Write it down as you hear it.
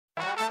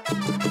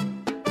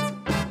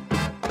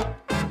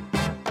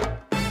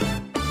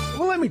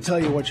me tell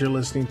you what you're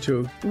listening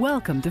to.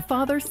 Welcome to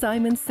Father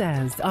Simon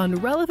Says on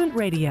Relevant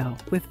Radio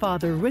with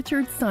Father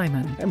Richard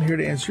Simon. I'm here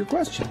to answer your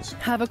questions.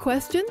 Have a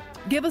question?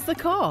 Give us a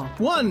call.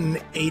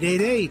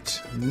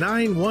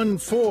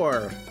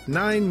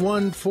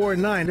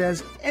 1-888-914-9149.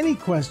 As any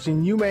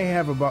question you may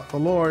have about the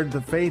Lord, the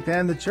faith,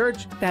 and the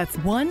church. That's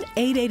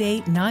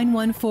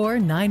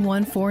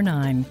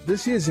 1-888-914-9149.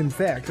 This is, in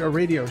fact, a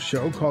radio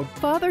show called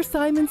Father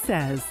Simon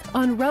Says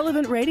on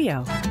Relevant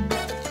Radio.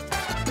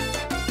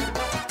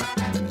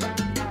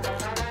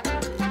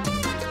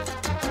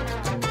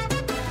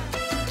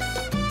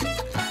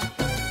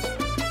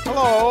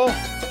 Hello.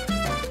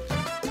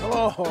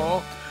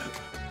 Hello.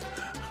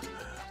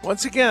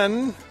 Once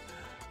again,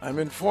 I'm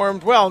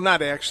informed, well,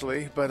 not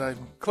actually, but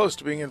I'm close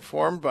to being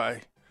informed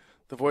by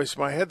the voice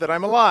in my head that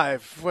I'm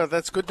alive. Well,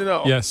 that's good to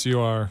know. Yes, you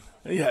are.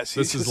 Yes.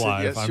 This is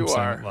live. Yes, I'm you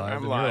are. live. I'm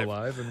and live. You're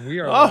live, and we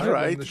are All live.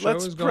 right, And the show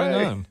let's is going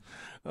pray. on.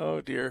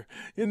 Oh, dear.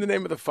 In the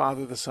name of the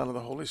Father, the Son, and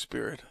the Holy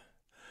Spirit.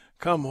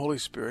 Come, Holy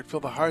Spirit,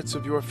 fill the hearts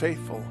of your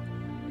faithful,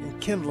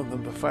 and kindle in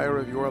them the fire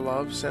of your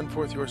love. Send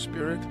forth your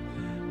Spirit.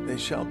 They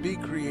shall be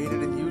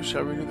created, and you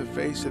shall renew the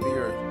face of the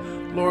earth.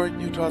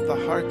 Lord, you taught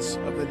the hearts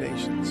of the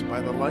nations by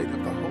the light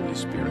of the Holy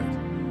Spirit.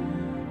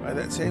 By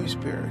that same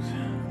Spirit,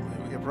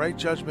 may we have right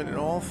judgment in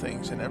all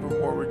things, and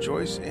evermore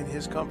rejoice in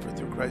his comfort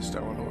through Christ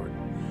our Lord.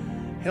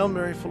 Hail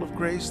Mary, full of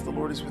grace, the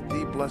Lord is with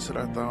thee. Blessed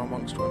art thou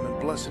amongst women.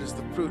 Blessed is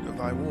the fruit of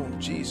thy womb,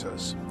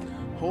 Jesus.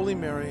 Holy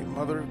Mary,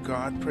 Mother of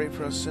God, pray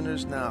for us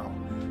sinners now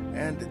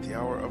and at the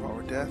hour of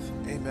our death.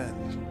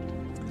 Amen.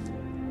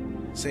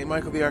 Saint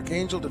Michael the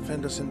Archangel,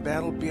 defend us in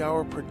battle. Be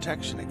our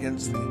protection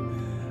against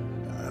the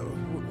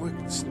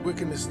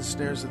wickedness and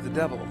snares of the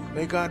devil.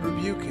 May God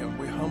rebuke him,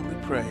 we humbly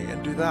pray.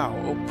 And do thou,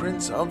 O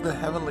Prince of the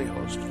heavenly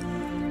host,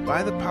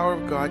 by the power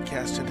of God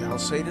cast into hell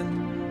Satan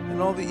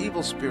and all the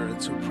evil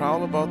spirits who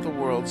prowl about the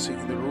world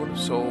seeking the ruin of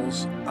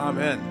souls.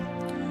 Amen.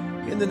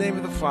 In the name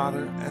of the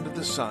Father, and of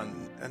the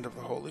Son, and of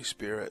the Holy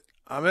Spirit.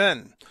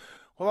 Amen.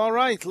 Well, all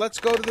right, let's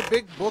go to the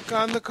big book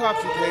on the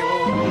coffee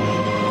table.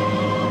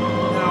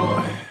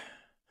 Now,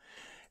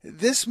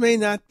 this may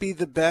not be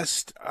the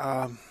best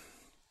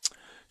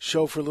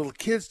show for little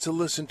kids to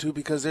listen to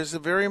because there's a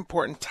very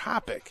important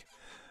topic,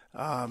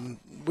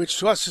 which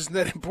to us isn't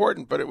that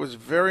important, but it was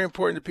very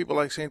important to people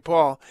like St.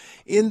 Paul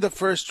in the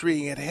first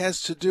reading. It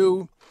has to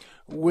do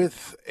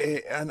with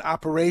an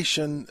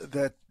operation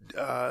that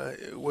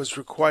was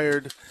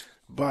required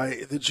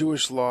by the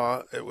Jewish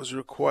law. It was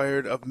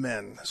required of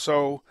men.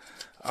 So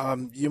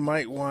you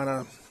might want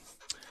to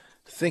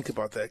think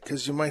about that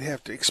because you might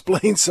have to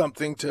explain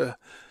something to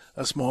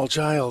a small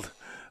child.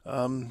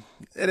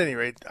 At any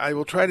rate, I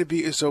will try to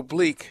be as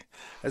oblique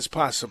as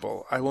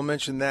possible. I will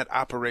mention that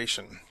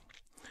operation.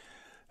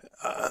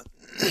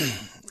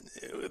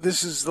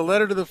 This is the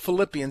letter to the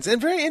Philippians,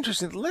 and very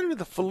interesting. The letter to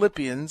the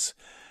Philippians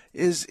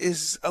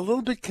is a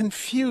little bit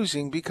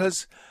confusing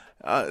because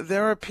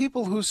there are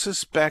people who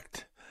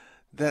suspect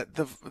that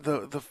the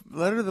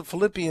letter to the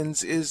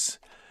Philippians is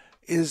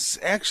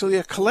actually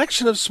a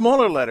collection of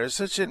smaller letters,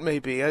 such it may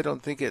be. I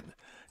don't think it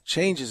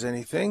changes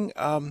anything,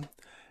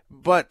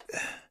 but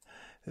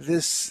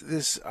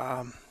this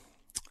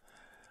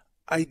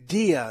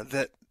idea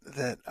that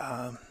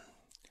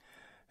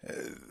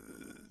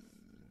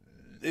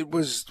it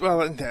was,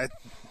 well,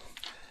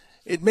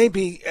 it may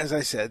be, as I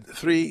said,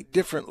 3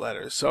 different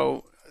letters.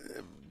 So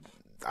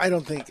I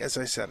don't think, as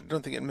I said, I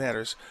don't think it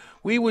matters.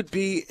 We would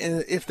be,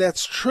 if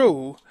that's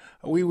true,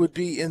 we would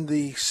be in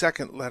the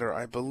second letter,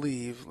 I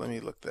believe. Let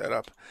me look that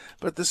up.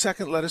 But the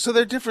second letter. So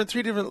they're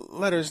 3 different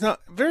letters. Now,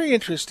 very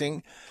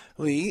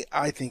interestingly,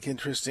 I think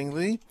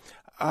interestingly,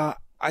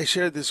 I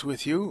shared this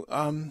with you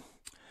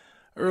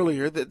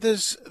earlier, that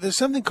there's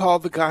something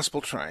called the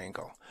Gospel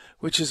Triangle,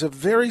 which is a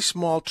very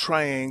small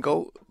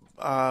triangle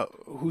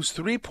whose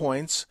 3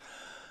 points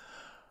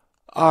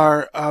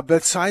are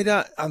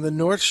Bethsaida on the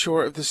north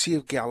shore of the Sea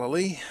of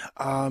Galilee,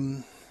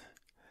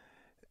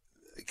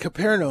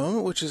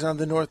 Capernaum, which is on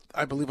the north,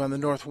 I believe, on the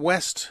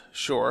northwest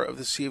shore of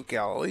the Sea of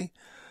Galilee,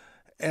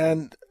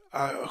 and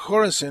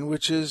Chorazin,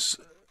 which is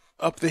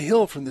up the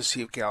hill from the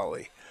Sea of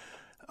Galilee.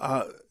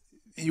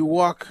 You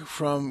walk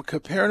from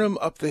Capernaum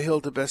up the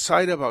hill to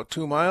Bethsaida, about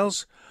 2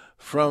 miles.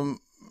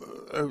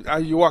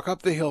 You walk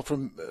up the hill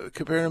from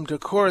Capernaum to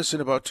Chorazin,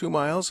 about 2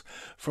 miles.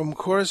 From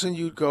Chorazin,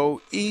 you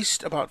go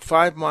east about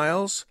 5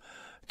 miles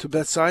to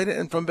Bethsaida,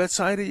 and from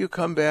Bethsaida, you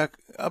come back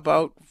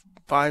about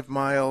 5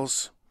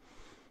 miles.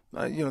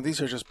 These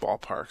are just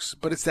ballparks,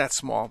 but it's that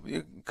small.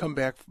 You come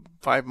back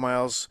 5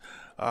 miles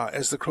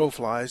as the crow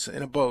flies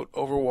in a boat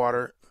over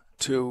water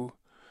to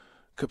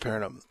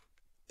Capernaum.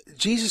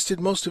 Jesus did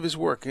most of his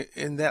work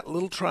in that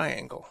little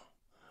triangle,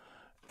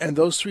 and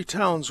those 3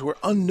 towns were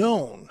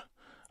unknown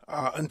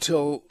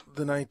until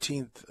the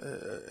 19th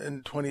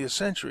and 20th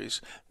centuries.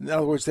 In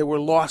other words, they were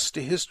lost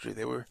to history.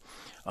 They were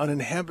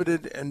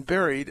uninhabited and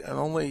buried and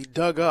only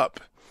dug up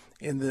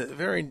in the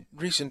very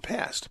recent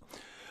past.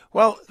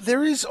 Well,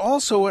 there is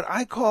also what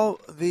I call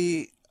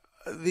the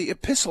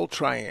Epistle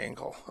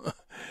Triangle,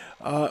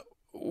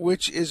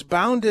 which is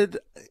bounded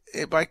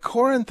by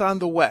Corinth on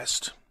the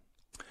west,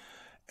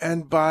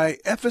 and by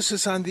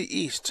Ephesus on the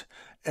east.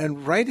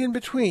 And right in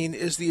between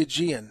is the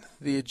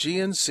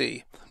Aegean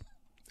Sea.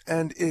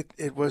 And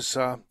it was,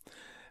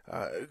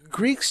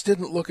 Greeks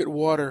didn't look at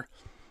water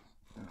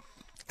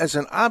as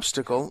an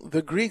obstacle.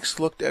 The Greeks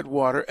looked at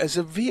water as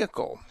a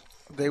vehicle.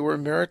 They were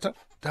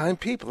maritime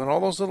people, and all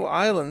those little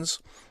islands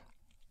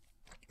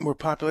were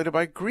populated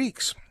by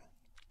Greeks.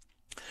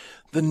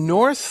 The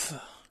north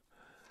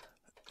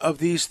of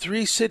these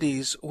three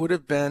cities would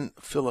have been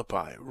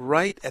Philippi,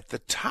 right at the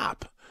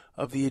top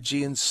of the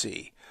Aegean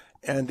Sea.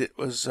 And it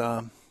was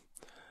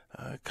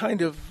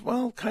kind of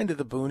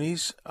the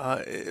boonies.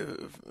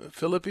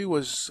 Philippi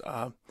was,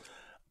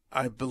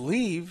 I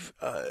believe,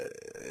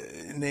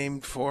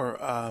 named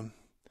for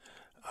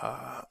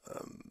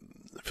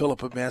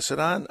Philip of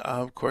Macedon.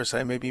 Of course,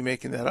 I may be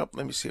making that up.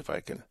 Let me see if I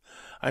can.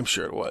 I'm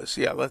sure it was.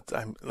 Yeah,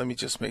 let me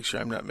just make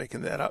sure I'm not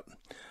making that up.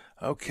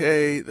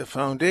 Okay, the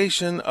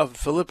foundation of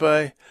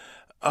Philippi.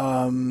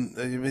 Yeah,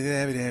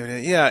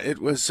 it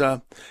was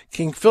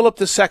King Philip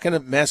II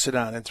of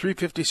Macedon in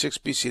 356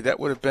 BC. That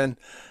would have been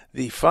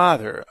the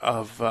father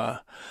of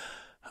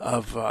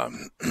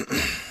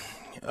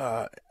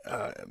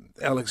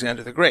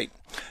Alexander the Great.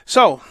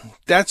 So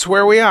that's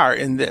where we are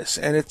in this,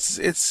 and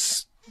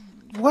it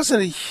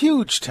wasn't a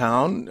huge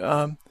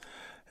town,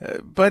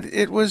 but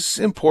it was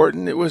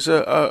important. It was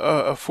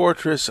a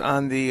fortress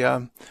on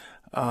the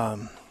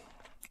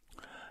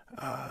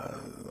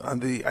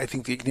I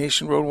think the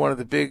Egnatian Road, one of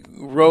the big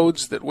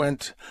roads that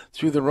went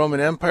through the Roman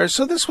Empire.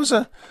 So this was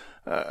a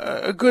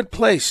good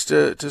place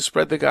to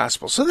spread the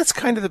gospel. So that's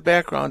kind of the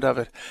background of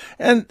it.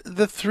 And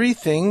the three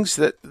things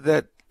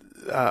that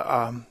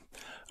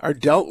are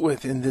dealt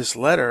with in this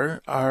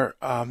letter are,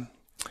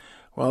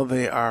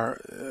 they are,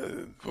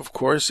 of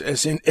course,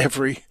 as in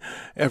every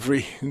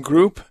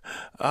group,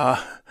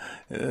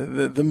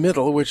 the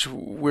middle, which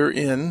we're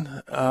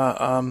in.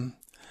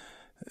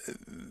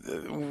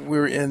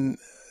 We're in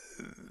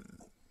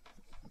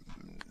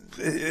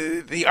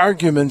the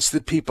arguments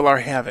that people are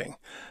having.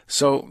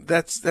 So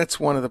that's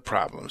one of the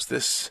problems.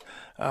 This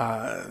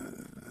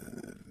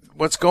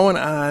what's going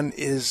on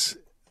is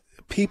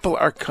people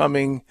are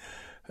coming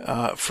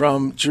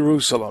from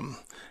Jerusalem,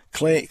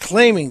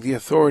 claiming the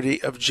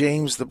authority of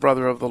James, the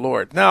brother of the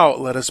Lord. Now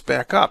let us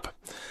back up.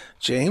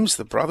 James,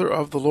 the brother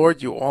of the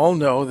Lord, you all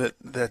know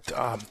that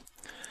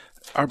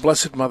our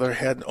Blessed Mother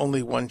had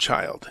only one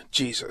child,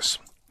 Jesus.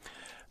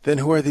 Then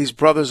who are these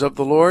brothers of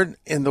the Lord?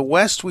 In the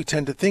West, we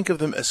tend to think of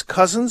them as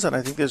cousins, and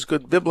I think there's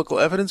good biblical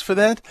evidence for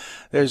that.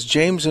 There's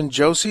James and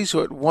Joses,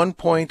 who at one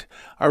point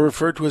are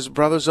referred to as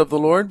brothers of the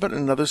Lord, but in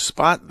another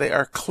spot they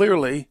are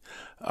clearly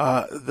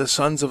the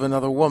sons of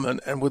another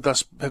woman, and would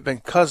thus have been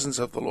cousins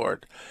of the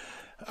Lord.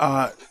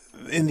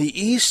 In the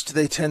East,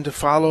 they tend to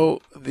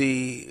follow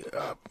the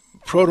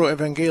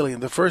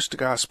Proto-Evangelion, the first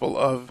gospel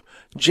of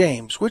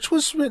James, which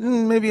was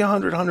written maybe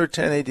 100,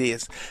 110 AD.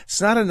 It's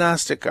not a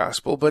Gnostic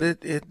gospel, but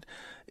it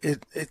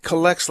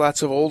collects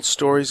lots of old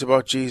stories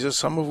about Jesus,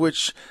 some of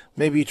which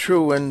may be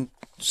true and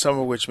some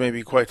of which may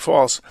be quite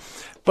false.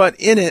 But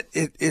in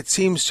it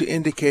seems to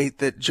indicate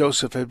that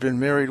Joseph had been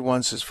married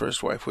once. His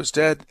first wife was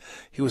dead.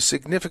 He was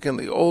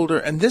significantly older.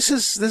 And this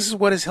is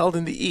what is held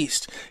in the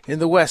East. In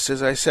the West,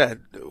 as I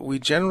said, we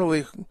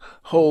generally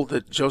hold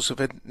that Joseph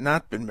had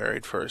not been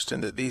married first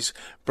and that these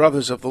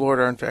brothers of the Lord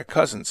are in fact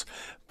cousins.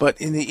 But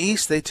in the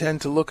East, they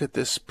tend to look at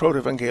this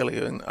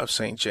Proto-Evangelion of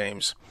St.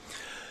 James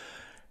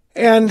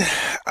and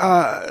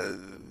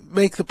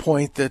make the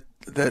point that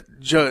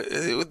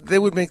they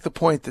would make the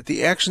point that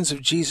the actions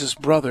of Jesus'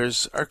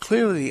 brothers are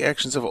clearly the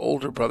actions of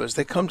older brothers.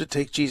 They come to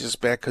take Jesus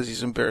back because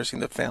he's embarrassing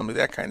the family,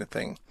 that kind of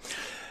thing.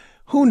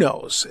 Who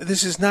knows?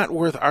 This is not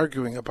worth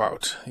arguing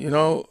about.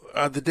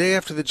 The day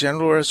after the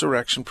general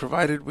resurrection,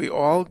 provided we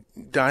all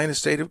die in a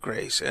state of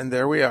grace, and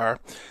there we are,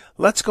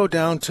 let's go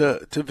down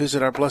to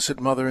visit our Blessed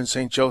Mother in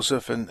St.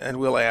 Joseph, and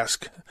we'll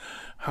ask,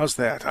 how's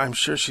that? I'm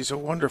sure she's a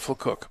wonderful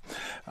cook.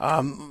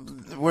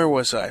 Where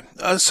was I?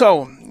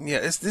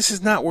 This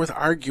is not worth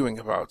arguing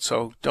about,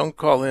 so don't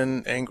call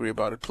in angry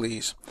about it,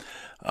 please.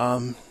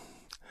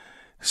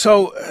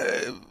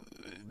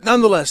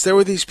 Nonetheless, there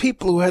were these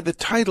people who had the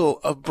title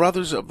of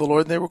brothers of the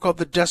Lord, and they were called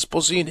the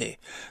Desposini,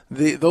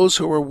 those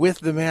who were with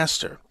the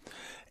Master.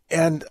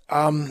 And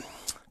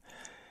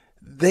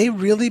they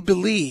really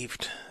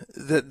believed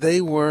that they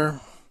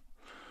were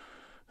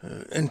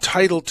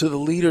entitled to the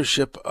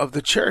leadership of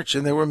the church.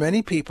 And there were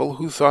many people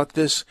who thought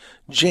this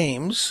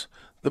James,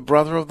 the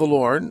brother of the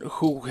Lord,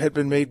 who had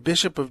been made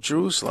Bishop of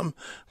Jerusalem,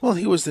 well,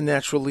 he was the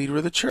natural leader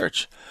of the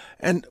church.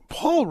 And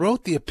Paul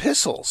wrote the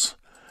epistles,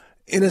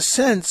 in a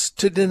sense,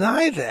 to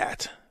deny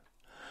that,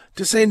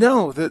 to say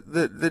no,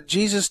 that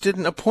Jesus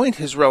didn't appoint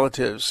his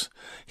relatives.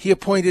 He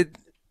appointed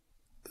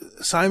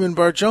Simon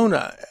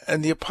Bar-Jonah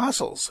and the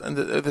apostles and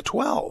the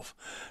 12.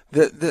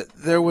 That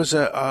there was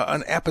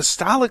an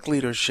apostolic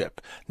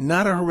leadership,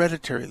 not a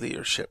hereditary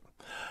leadership.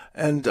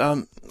 And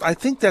I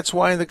think that's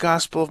why in the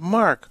Gospel of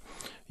Mark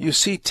you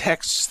see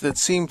texts that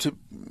seem to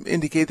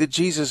indicate that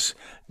Jesus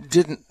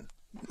didn't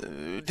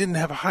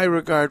have a high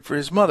regard for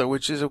his mother,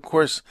 which is, of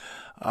course,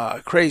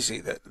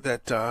 crazy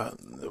that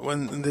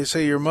when they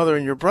say your mother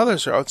and your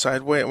brothers are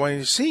outside waiting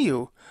to see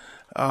you,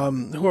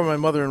 who are my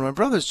mother and my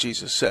brothers,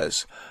 Jesus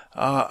says,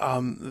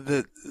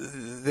 that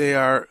they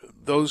are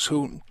those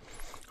who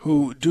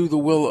do the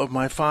will of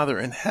my Father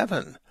in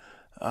heaven.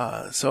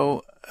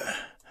 So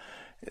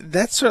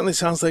that certainly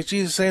sounds like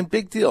Jesus saying,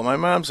 big deal, my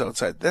mom's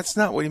outside. That's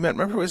not what he meant.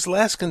 Remember, his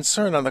last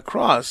concern on the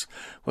cross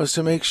was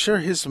to make sure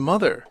his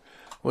mother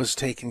was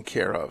taken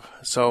care of.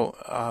 So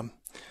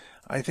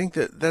I think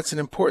that's an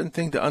important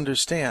thing to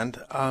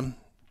understand.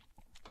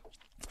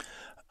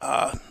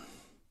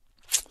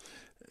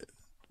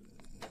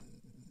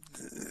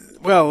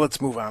 Well,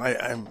 let's move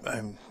on.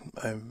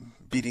 I'm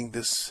beating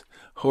this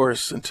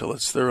horse until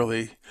it's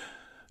thoroughly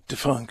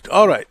defunct.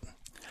 All right.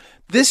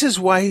 This is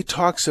why he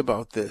talks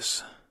about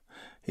this.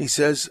 He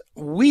says,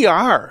 we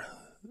are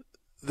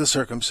the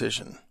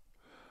circumcision.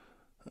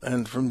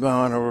 And from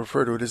now on, I'll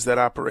refer to it as that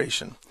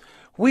operation.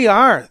 We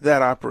are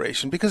that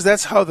operation because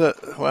that's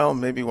how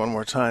maybe one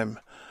more time.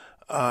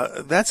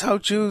 That's how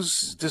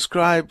Jews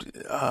described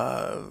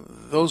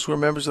those who are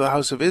members of the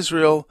house of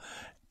Israel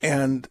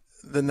and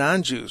the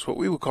non-Jews, what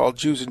we would call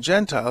Jews and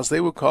Gentiles, they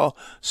would call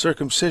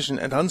circumcision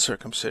and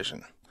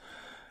uncircumcision.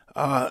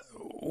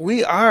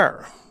 We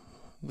are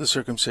the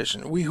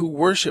circumcision, we who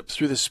worship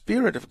through the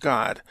Spirit of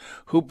God,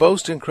 who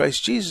boast in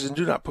Christ Jesus and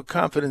do not put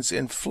confidence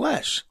in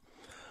flesh.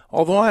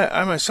 Although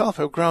I myself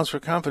have grounds for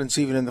confidence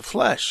even in the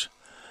flesh.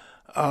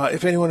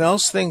 If anyone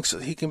else thinks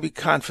he can be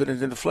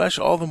confident in the flesh,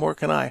 all the more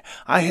can I.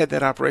 I had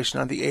that operation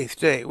on the 8th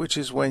day, which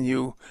is when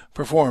you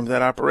perform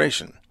that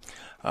operation.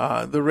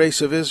 The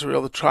race of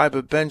Israel, the tribe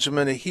of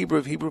Benjamin, a Hebrew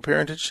of Hebrew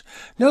parentage.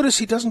 Notice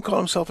he doesn't call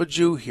himself a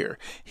Jew here.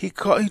 He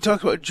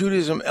talks about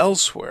Judaism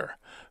elsewhere,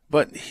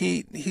 but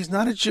he's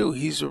not a Jew.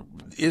 He's an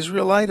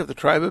Israelite of the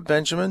tribe of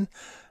Benjamin,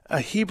 a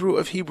Hebrew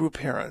of Hebrew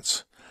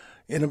parents.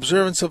 In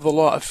observance of the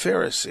law, a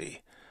Pharisee.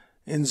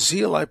 In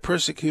zeal, I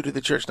persecuted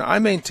the church. Now, I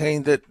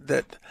maintain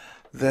that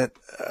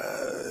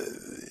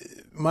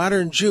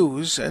modern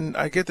Jews, and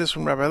I get this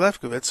from Rabbi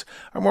Lefkowitz,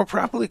 are more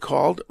properly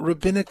called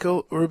rabbinic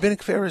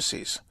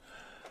Pharisees.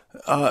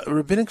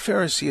 Rabbinic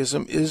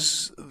Phariseeism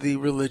is the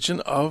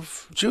religion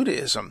of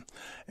Judaism.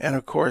 And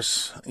of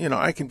course,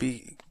 I can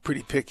be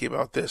pretty picky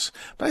about this,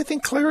 but I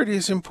think clarity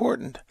is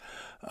important.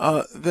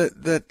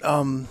 That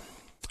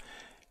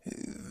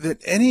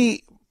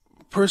any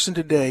person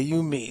today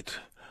you meet,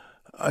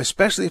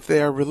 especially if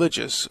they are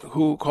religious,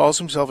 who calls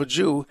himself a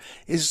Jew,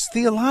 is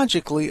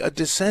theologically a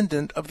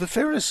descendant of the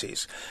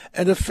Pharisees.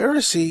 And a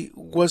Pharisee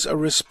was a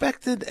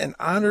respected and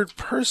honored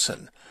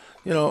person.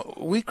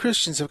 We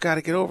Christians have got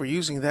to get over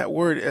using that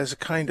word as a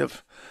kind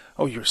of,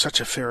 oh, you're such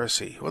a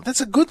Pharisee. Well,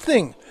 that's a good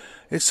thing.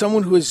 It's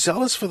someone who is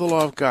zealous for the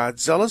law of God,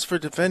 zealous for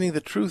defending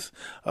the truth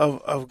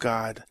of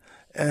God.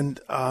 And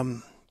I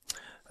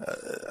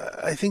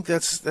think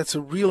that's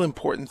a real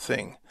important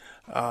thing,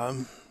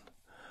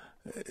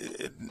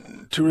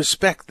 to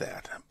respect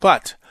that.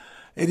 But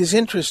it is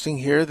interesting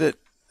here that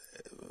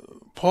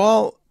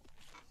Paul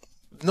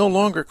no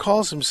longer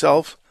calls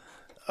himself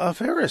a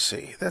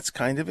Pharisee. That's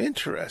kind of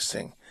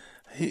interesting.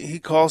 He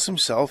calls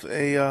himself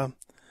a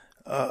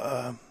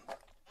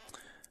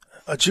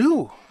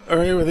Jew,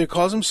 or he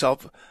calls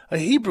himself a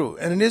Hebrew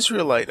and an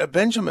Israelite, a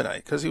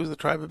Benjaminite, because he was the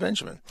tribe of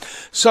Benjamin.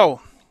 So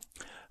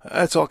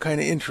that's all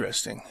kind of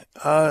interesting.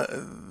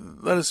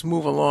 Let us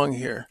move along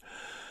here.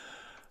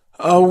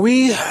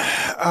 Confidence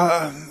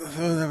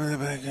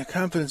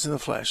in the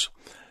flesh.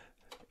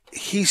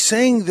 He's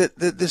saying that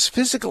this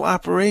physical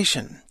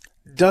operation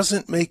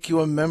doesn't make you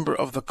a member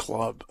of the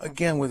club.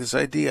 Again, with this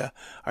idea,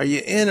 are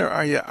you in or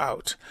are you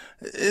out?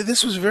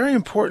 This was a very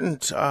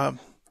important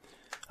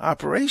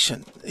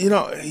operation.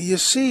 You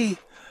see,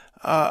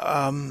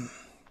 I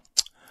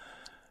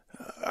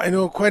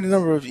know quite a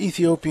number of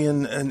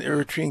Ethiopian and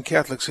Eritrean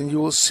Catholics, and you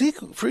will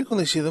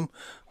frequently see them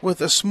with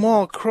a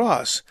small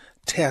cross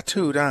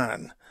tattooed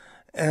on.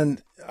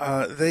 And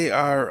they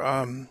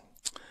are,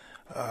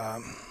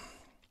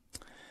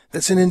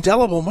 that's an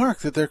indelible mark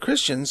that they're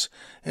Christians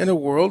in a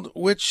world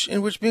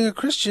in which being a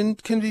Christian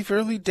can be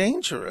fairly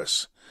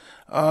dangerous.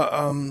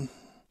 I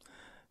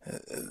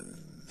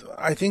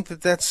think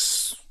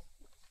that's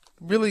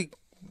really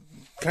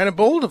kind of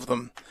bold of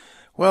them.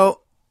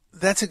 Well,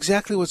 that's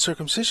exactly what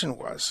circumcision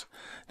was.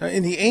 Now,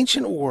 in the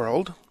ancient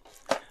world,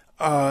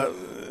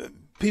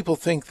 people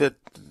think that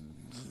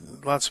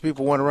lots of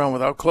people went around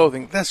without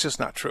clothing. That's just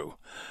not true.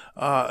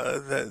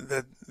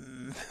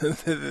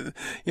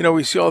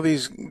 We see all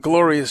these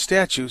glorious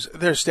statues.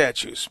 They're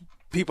statues.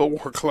 People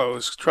wore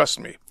clothes, trust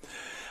me.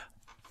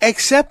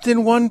 Except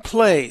in one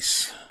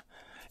place,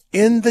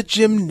 in the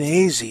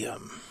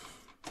gymnasium.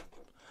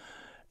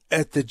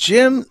 At the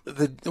gym,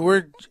 the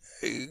word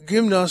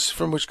gymnos,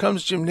 from which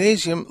comes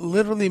gymnasium,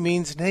 literally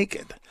means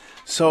naked.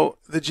 So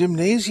the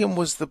gymnasium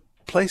was the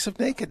place of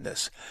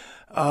nakedness.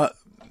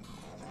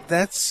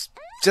 That's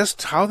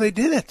just how they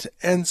did it.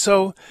 And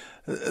so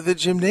the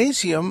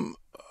gymnasium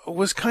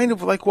was kind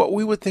of like what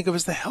we would think of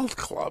as the health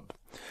club.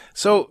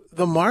 So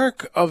the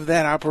mark of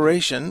that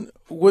operation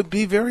would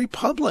be very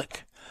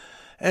public.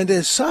 And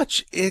as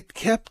such, it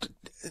kept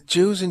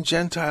Jews and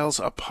Gentiles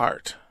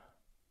apart.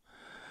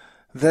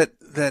 That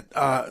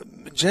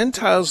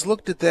Gentiles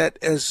looked at that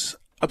as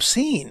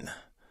obscene,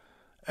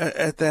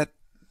 at that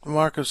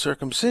mark of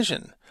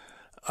circumcision.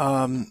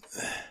 Imagine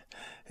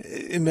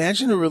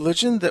a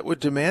religion that would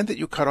demand that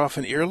you cut off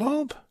an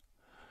earlobe.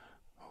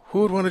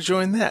 Who would want to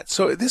join that?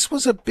 So this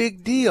was a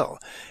big deal.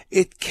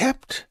 It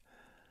kept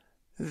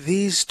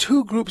these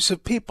two groups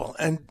of people,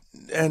 and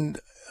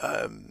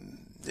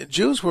the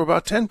Jews were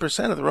about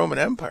 10% of the Roman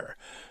Empire.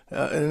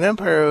 In an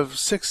empire of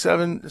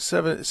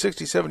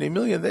 70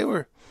 million, they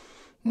were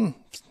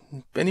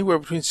anywhere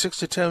between 6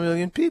 to 10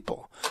 million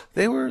people.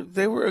 They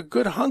were a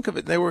good hunk of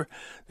it. They were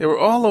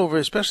all over,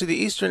 especially the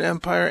Eastern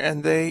Empire,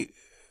 and they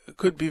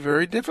could be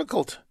very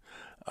difficult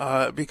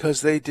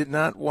because they did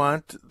not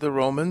want the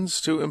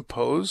Romans to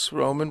impose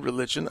Roman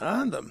religion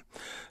on them.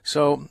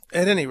 So,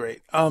 at any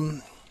rate,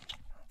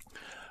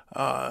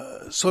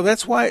 so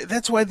that's why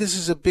this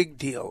is a big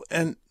deal.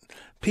 And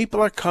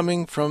people are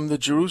coming from the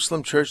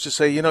Jerusalem church to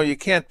say, you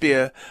can't be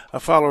a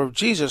follower of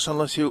Jesus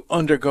unless you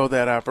undergo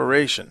that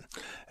operation.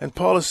 And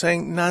Paul is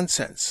saying,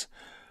 nonsense.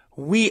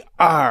 We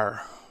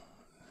are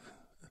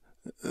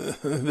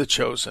the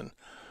chosen.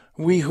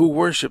 We who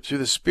worship through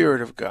the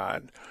Spirit of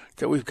God,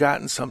 that we've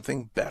gotten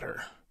something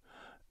better.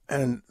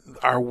 And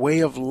our way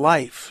of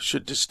life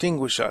should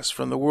distinguish us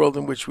from the world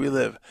in which we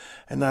live,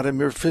 and not a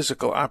mere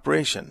physical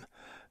operation.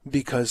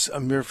 Because a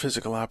mere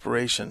physical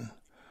operation,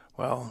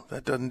 well,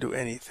 that doesn't do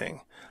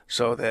anything.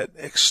 So that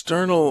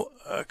external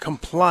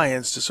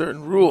compliance to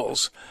certain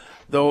rules,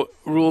 though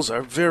rules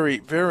are very,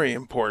 very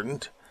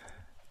important,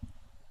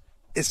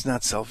 it's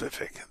not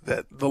salvific.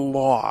 That the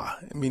law,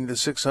 the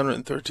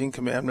 613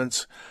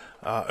 commandments,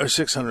 or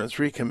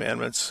 603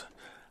 commandments,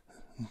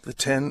 the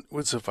 10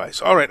 would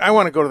suffice. All right, I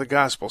want to go to the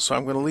gospel, so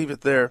I'm going to leave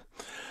it there.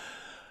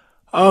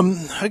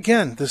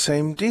 Again, the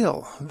same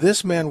deal.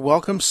 This man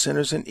welcomes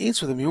sinners and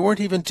eats with them. You weren't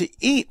even to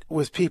eat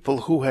with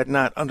people who had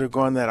not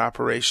undergone that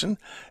operation,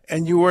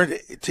 and you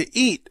weren't to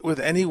eat with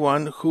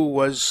anyone who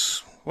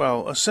was,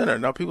 a sinner.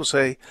 Now people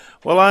say,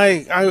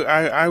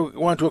 I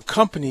want to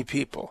accompany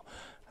people.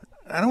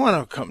 I don't want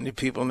to accompany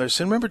people in their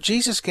sin. Remember,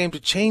 Jesus came to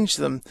change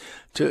them,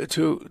 to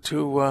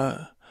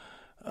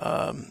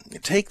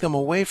take them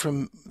away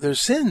from their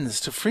sins,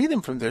 to free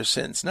them from their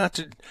sins, not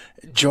to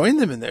join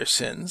them in their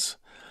sins.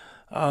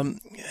 I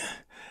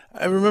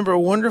remember a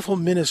wonderful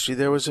ministry.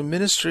 There was a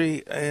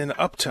ministry in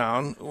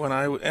Uptown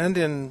and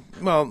in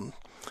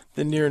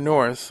the near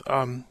north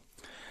I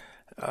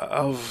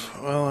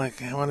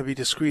want to be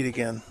discreet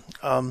again.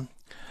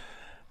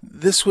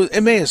 This was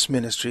Emmaus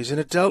Ministries, and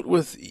it dealt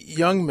with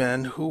young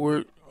men who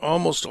were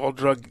almost all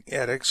drug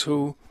addicts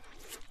who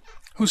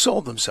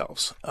sold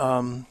themselves.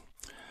 And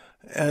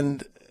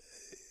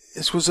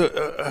this was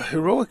a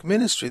heroic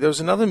ministry. There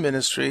was another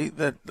ministry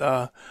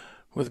that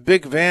with a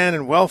big van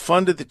and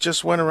well-funded that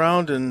just went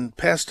around and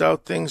passed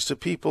out things to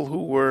people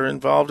who were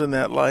involved in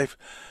that life.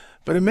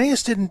 But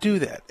Emmaus didn't do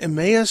that.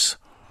 Emmaus,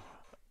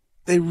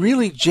 they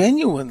really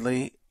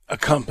genuinely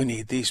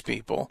accompanied these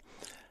people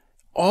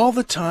all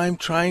the time,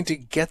 trying to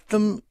get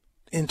them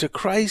into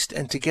Christ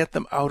and to get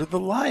them out of the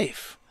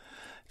life.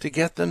 To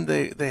get them,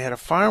 they had a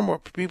farm where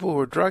people who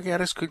were drug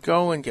addicts could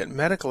go and get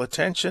medical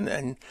attention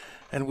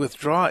and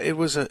withdraw. It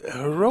was a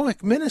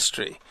heroic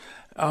ministry.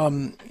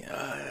 And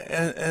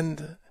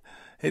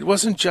it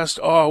wasn't just,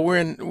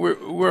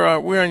 we're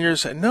on your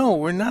side. No,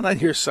 we're not on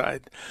your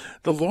side.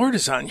 The Lord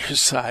is on your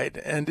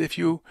side. And if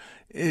you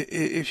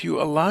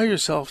allow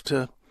yourself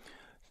to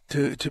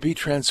be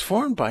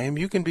transformed by Him,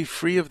 you can be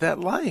free of that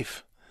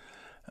life.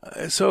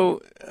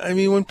 So,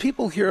 when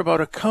people hear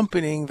about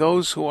accompanying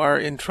those who are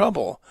in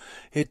trouble,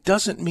 it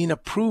doesn't mean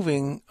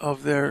approving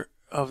of their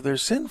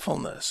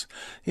sinfulness.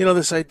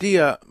 This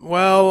idea,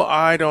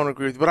 I don't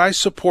agree with you, but I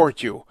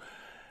support you.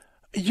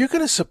 You're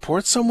going to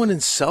support someone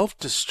in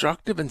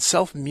self-destructive and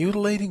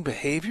self-mutilating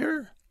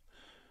behavior?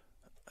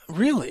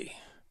 Really?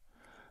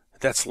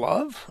 That's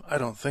love? I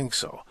don't think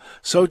so.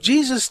 So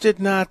Jesus did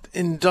not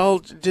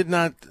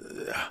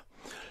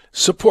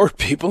support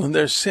people in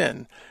their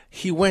sin.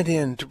 He went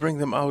in to bring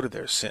them out of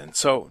their sin.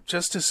 So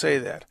just to say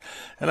that.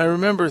 And I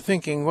remember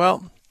thinking,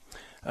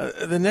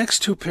 the next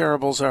two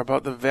parables are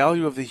about the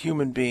value of the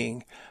human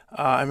being.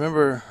 I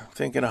remember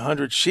thinking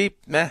 100 sheep,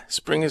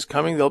 spring is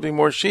coming, there'll be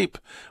more sheep.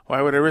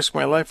 Why would I risk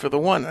my life for the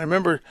one? I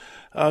remember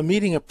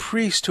meeting a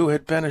priest who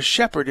had been a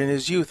shepherd in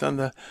his youth in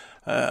the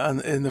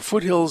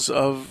foothills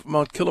of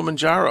Mount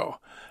Kilimanjaro.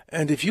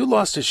 And if you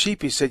lost a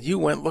sheep, he said, you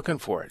went looking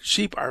for it.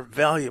 Sheep are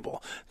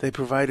valuable. They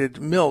provided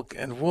milk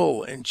and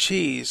wool and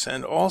cheese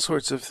and all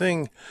sorts of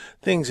things.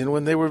 And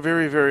when they were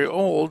very, very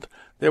old,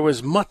 there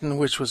was mutton,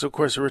 which was, of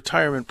course, a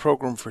retirement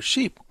program for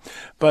sheep.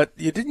 But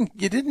you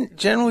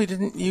generally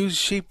didn't use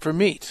sheep for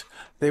meat.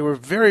 They were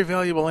very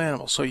valuable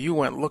animals, so you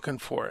went looking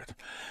for it.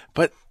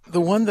 But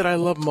the one that I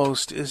love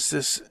most is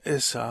this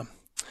is going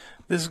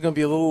to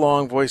be a little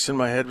long voice in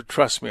my head, but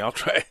trust me, I'll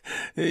try.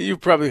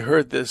 You've probably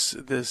heard this.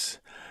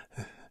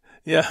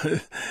 Yeah,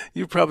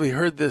 you've probably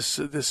heard this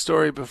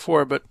story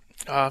before, but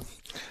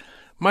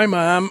My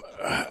mom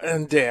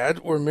and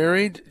dad were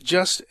married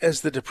just as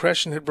the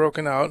Depression had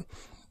broken out,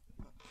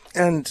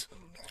 and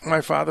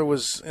my father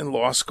was in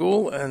law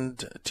school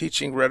and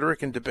teaching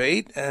rhetoric and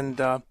debate,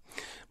 and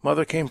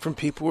mother came from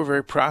people who were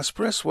very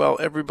prosperous. Well,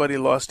 everybody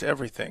lost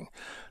everything.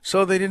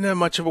 So they didn't have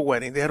much of a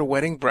wedding. They had a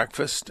wedding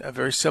breakfast, a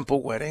very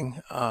simple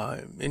wedding,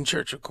 in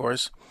church, of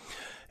course.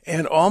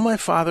 And all my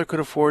father could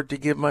afford to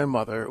give my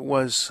mother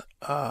was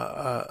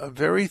a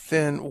very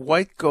thin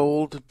white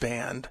gold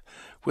band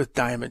with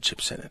diamond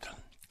chips in it.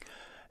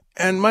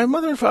 And my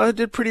mother and father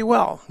did pretty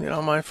well. You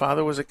know, my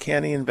father was a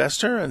canny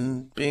investor,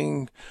 and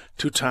being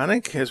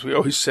Teutonic, as we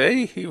always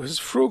say, he was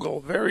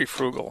frugal, very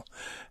frugal.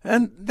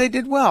 And they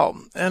did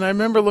well. And I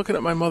remember looking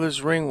at my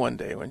mother's ring one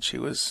day when she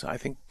was, I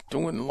think,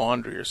 doing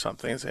laundry or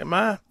something, and saying,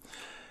 "Ma,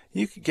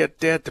 you could get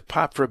Dad to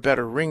pop for a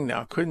better ring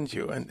now, couldn't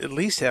you? And at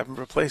least have him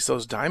replace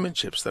those diamond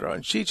chips that are."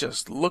 And she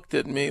just looked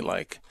at me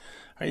like,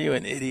 "Are you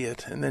an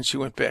idiot?" And then she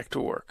went back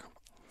to work.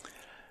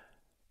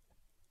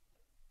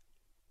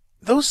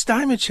 Those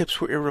diamond chips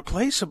were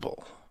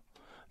irreplaceable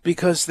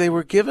because they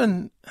were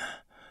given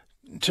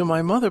to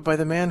my mother by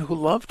the man who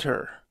loved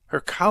her,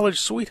 her college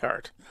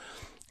sweetheart,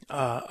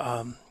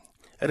 at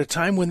a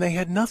time when they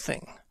had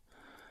nothing.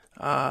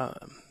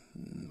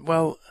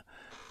 Well,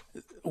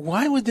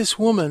 why would this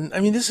woman, I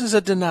mean, this is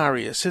a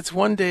denarius. It's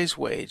one day's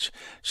wage.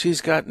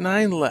 She's got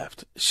 9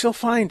 left. She'll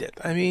find it.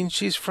 I mean,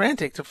 she's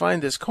frantic to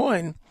find this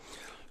coin.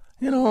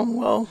 You know,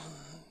 well,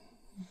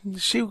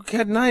 she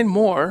had 9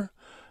 more.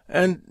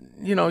 And,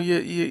 you know,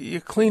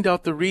 you cleaned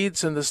out the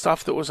reeds and the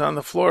stuff that was on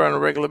the floor on a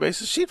regular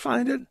basis. She'd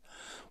find it.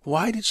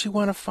 Why did she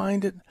want to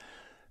find it?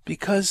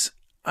 Because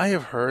I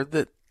have heard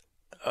that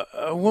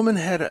a woman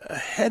had a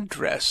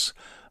headdress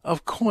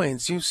of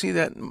coins. You see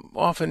that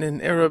often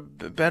in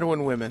Arab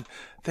Bedouin women.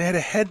 They had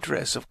a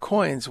headdress of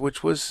coins,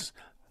 which was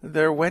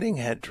their wedding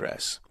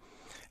headdress.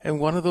 And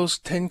one of those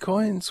 10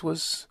 coins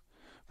was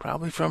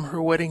probably from her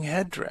wedding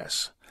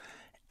headdress.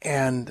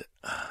 And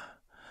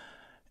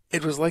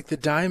it was like the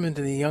diamond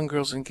in a young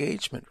girl's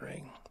engagement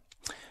ring.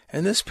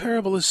 And this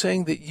parable is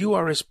saying that you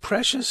are as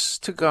precious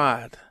to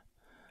God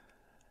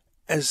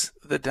as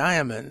the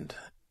diamond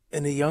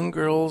in a young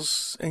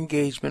girl's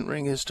engagement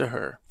ring is to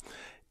her.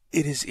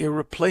 It is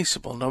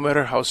irreplaceable, no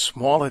matter how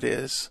small it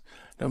is,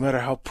 no matter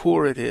how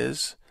poor it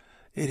is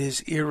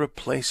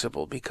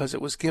irreplaceable because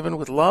it was given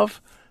with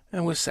love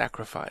and with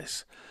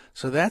sacrifice.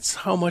 So that's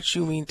how much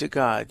you mean to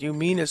God. You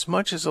mean as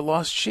much as a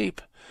lost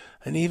sheep,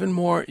 and even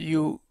more,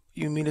 you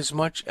mean as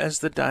much as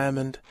the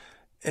diamond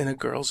in a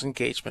girl's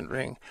engagement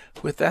ring.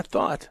 With that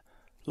thought,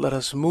 let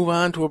us move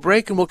on to a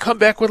break, and we'll come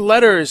back with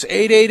letters.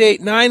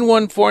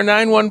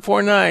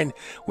 888-914-9149.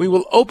 We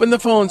will open the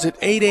phones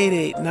at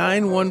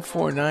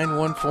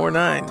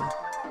 888-914-9149.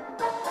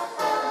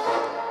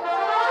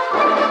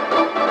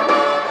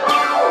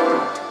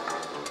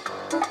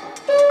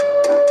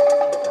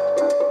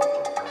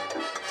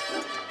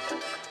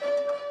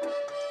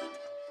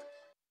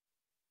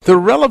 The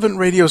Relevant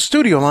Radio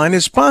studio line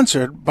is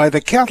sponsored by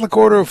the Catholic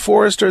Order of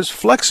Foresters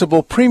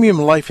Flexible Premium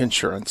Life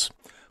Insurance.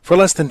 For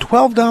less than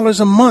 $12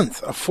 a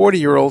month, a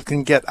 40-year-old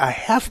can get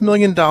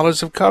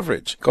 $500,000 of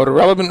coverage. Go to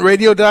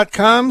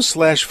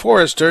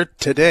relevantradio.com/Forester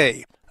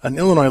today. An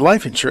Illinois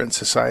Life Insurance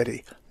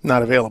Society,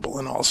 not available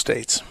in all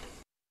states.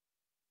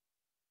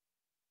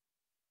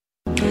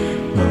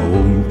 Now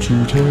won't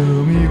you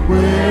tell me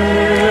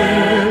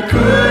where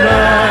could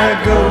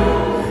I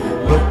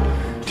go but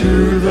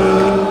to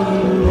the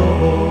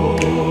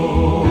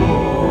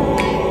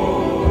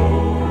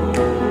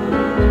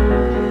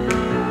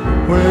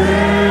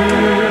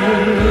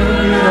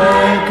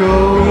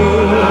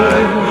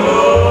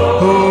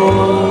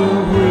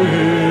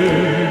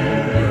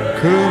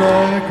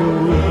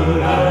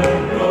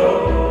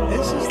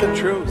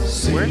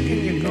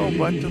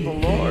but to the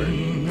Lord.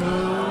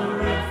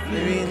 I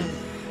mean,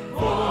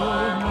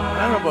 I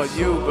don't know about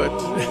you, but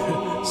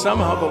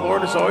somehow the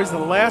Lord is always the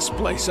last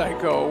place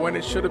I go when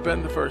it should have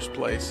been the first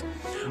place.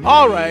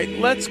 All right,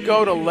 let's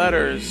go to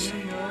letters.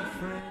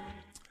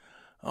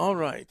 All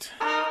right.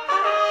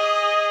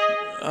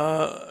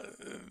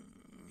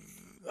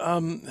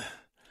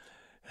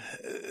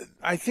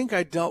 I think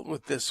I dealt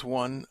with this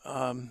one.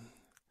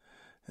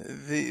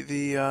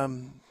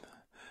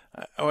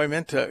 I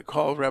meant to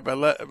call Rabbi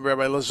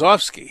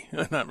Lazovsky,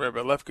 not Rabbi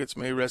Lefkowitz,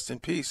 may he rest in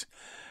peace.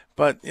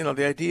 But, you know,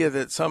 the idea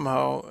that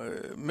somehow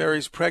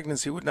Mary's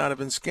pregnancy would not have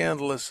been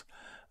scandalous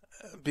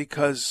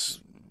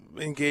because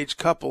engaged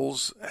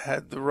couples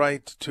had the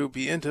right to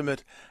be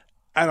intimate,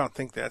 I don't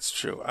think that's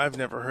true. I've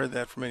never heard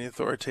that from any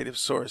authoritative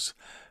source.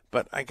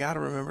 But I got to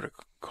remember to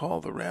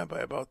call the rabbi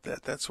about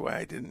that. That's why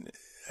I didn't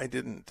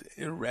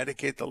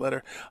eradicate the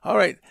letter. All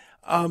right.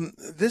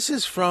 This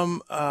is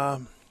from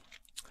Father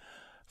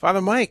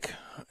Mike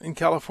in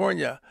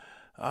California.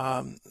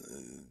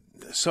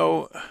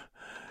 So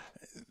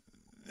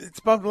it's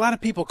about a lot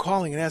of people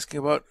calling and asking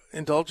about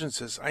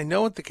indulgences. I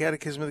know what the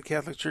Catechism of the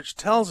Catholic Church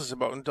tells us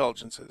about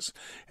indulgences,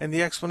 and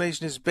the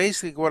explanation is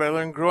basically what I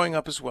learned growing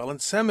up as well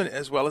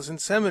as in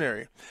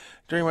seminary.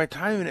 During my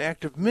time in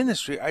active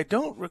ministry, I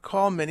don't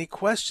recall many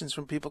questions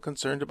from people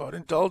concerned about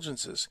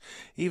indulgences,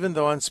 even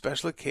though on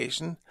special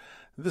occasion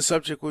the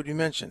subject would be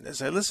mentioned.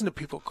 As I listen to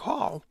people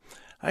call,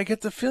 I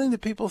get the feeling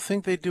that people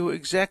think they do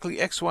exactly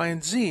X, Y,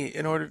 and Z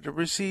in order to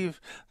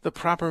receive the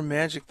proper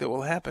magic that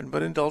will happen.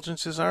 But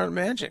indulgences aren't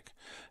magic.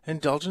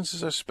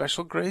 Indulgences are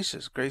special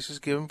graces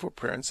given for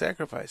prayer and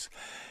sacrifice.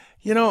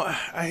 You know,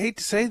 I hate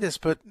to say this,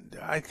 but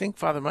I think,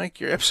 Father Mike,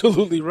 you're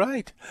absolutely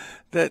right.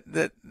 That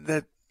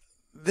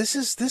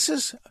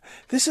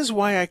this is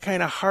why I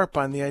kind of harp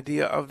on the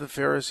idea of the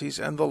Pharisees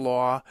and the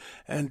law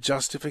and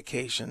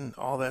justification,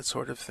 all that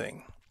sort of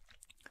thing.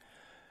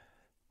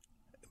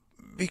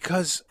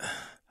 Because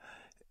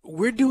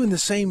we're doing the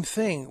same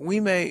thing. We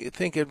may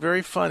think it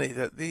very funny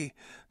that the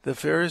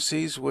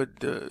Pharisees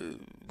would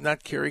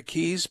not carry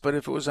keys, but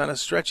if it was on a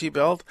stretchy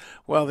belt,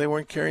 well, they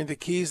weren't carrying the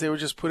keys. They were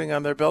just putting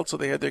on their belt so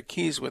they had their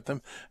keys with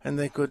them, and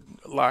they could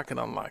lock and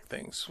unlock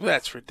things. Well,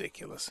 that's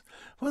ridiculous.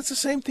 Well, it's the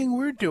same thing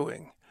we're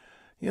doing.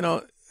 You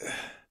know,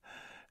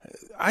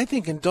 I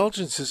think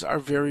indulgences are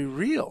very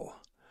real,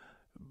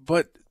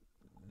 but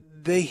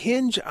they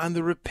hinge on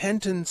the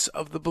repentance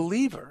of the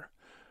believer.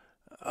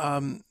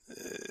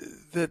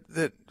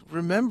 That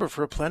remember,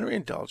 for a plenary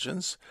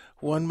indulgence,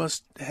 one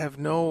must have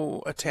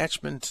no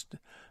attachment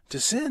to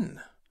sin.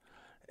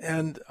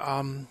 And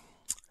I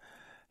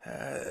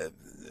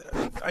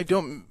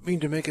don't mean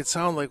to make it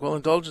sound like, well,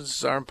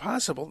 indulgences are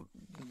impossible.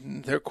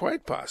 They're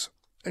quite possible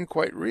and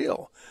quite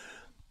real.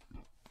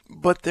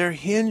 But they're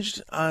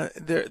hinged on,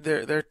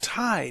 they're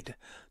tied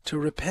to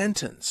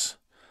repentance.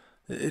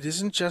 It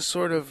isn't just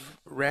sort of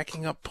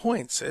racking up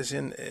points, as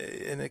in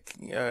a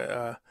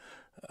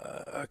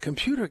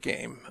computer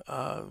game.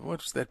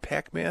 What's that,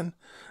 Pac-Man?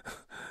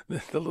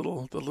 the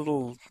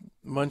little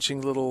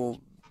munching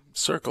little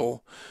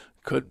circle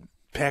could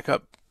pack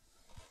up,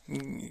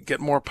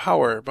 get more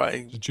power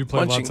by. Did you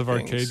play lots of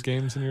things. Arcade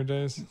games in your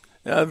days?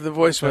 The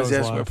voice was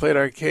asking me, I played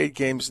arcade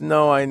games.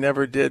 No, I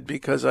never did,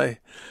 because that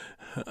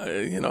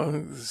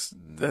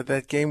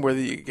game where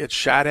you get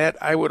shot at,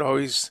 I would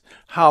always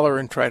holler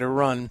and try to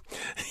run.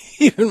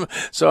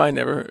 So I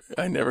never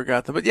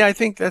got them. But yeah, I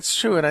think that's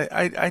true. And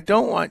I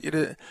don't want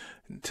you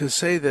to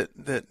say that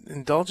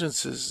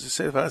indulgences, to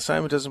say that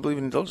Simon doesn't believe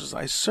in indulgences.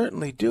 I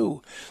certainly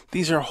do.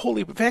 These are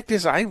holy. The fact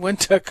is, I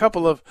went to a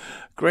couple of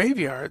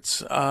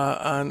graveyards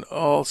on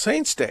All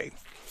Saints' Day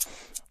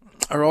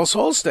or All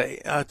Souls' Day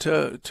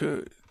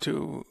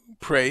to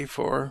pray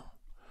for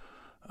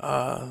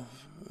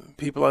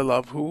people I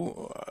love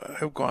who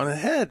have gone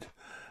ahead.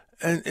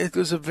 And it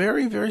was a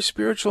very, very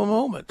spiritual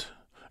moment.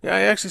 Yeah,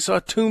 I actually saw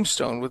a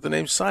tombstone with the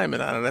name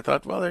Simon on it. I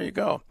thought, well, there you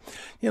go.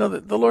 You know,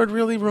 the Lord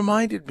really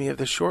reminded me of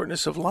the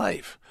shortness of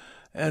life.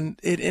 And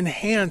it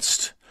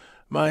enhanced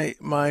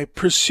my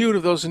pursuit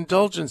of those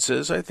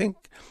indulgences. I think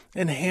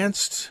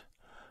enhanced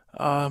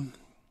my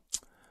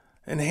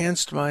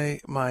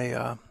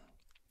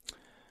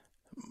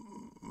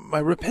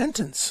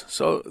repentance.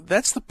 So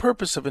that's the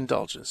purpose of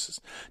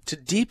indulgences, to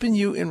deepen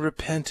you in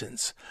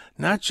repentance,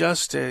 not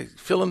just to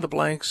fill in the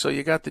blanks so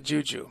you got the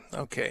juju.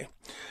 Okay,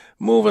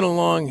 moving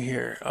along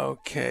here.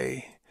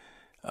 Okay,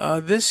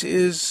 this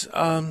is,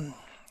 let's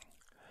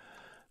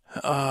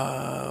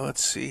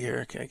see here.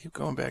 Okay, I keep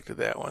going back to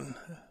that one.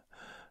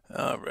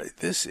 All right,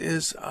 this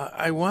is,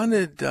 I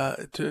wanted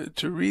to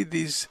read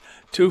these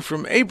two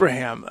from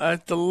Abraham.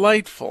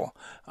 Delightful.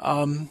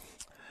 On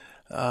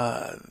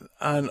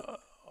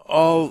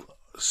All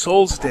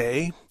Souls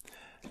Day,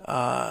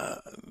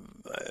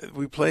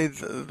 we played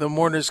the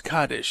Mourner's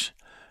Kaddish,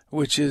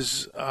 which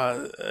is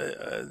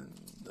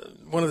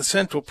one of the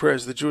central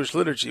prayers of the Jewish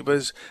liturgy, but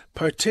is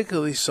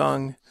particularly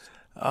sung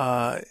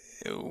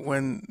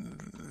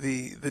when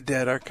the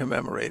dead are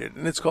commemorated.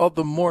 And it's called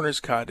the Mourner's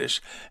Kaddish,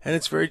 and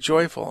it's very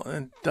joyful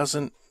and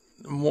doesn't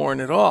mourn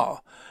at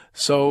all.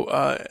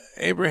 So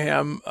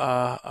Abraham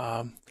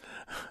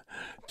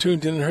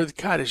tuned in and heard the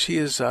Kaddish. He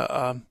is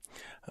a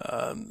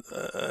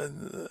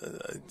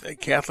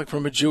Catholic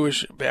from a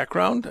Jewish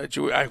background.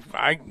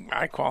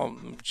 I call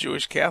them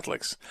Jewish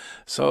Catholics.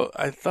 So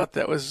I thought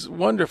that was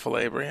wonderful,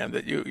 Abraham,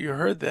 that you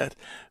heard that.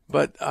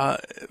 But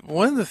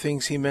one of the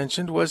things he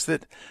mentioned was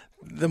that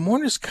the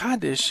Mourner's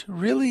Kaddish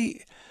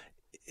really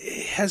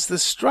has the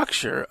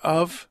structure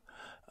of,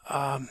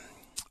 or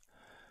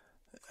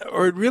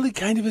it really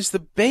kind of is the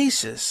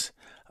basis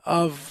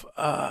of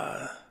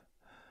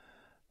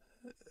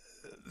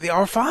the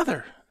Our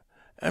Father.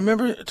 I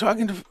remember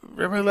talking to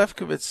Rabbi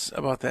Lefkowitz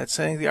about that,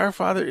 saying the Our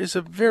Father is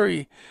a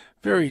very,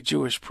 very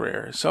Jewish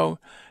prayer. So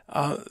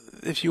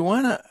if you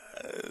want to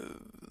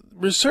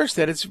research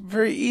that, it's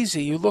very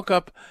easy. You look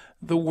up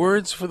the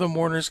words for the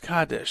Mourner's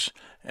Kaddish,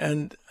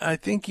 and I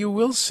think you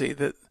will see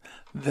that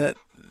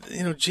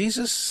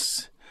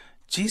Jesus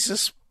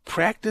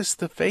practiced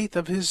the faith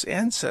of his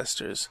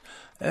ancestors,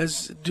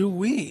 as do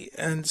we.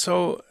 And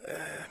so,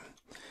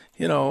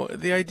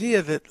 the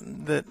idea that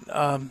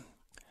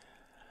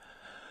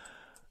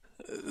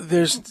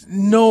there's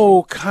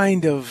no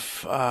kind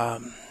of...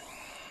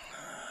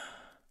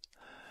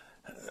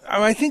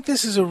 I think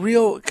this is a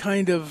real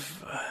kind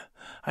of...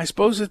 I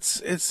suppose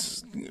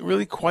it's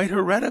really quite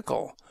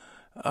heretical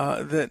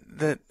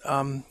that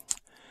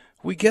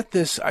we get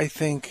this, I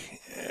think,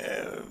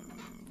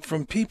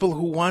 from people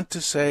who want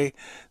to say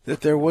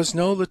that there was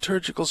no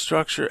liturgical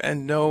structure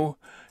and no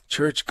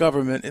church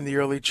government in the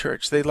early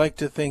church. They like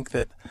to think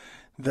that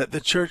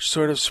the church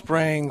sort of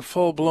sprang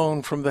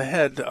full-blown from the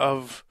head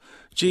of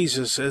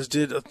Jesus, as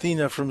did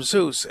Athena from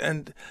Zeus,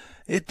 and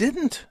it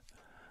didn't.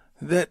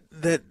 That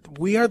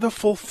we are the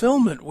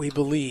fulfillment, we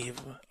believe,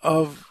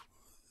 of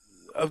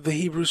the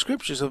Hebrew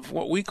Scriptures, of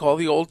what we call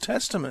the Old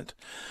Testament.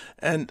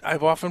 And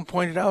I've often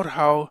pointed out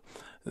how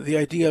the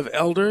idea of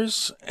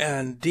elders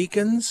and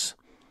deacons,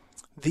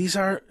 these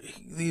are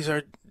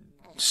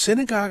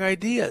synagogue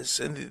ideas,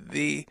 and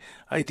the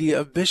idea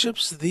of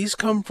bishops, these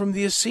come from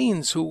the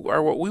Essenes, who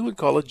are what we would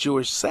call a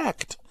Jewish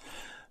sect.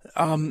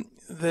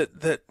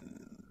 That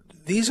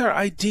these are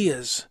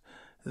ideas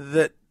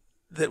that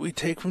we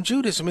take from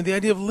Judaism. And the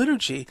idea of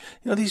liturgy,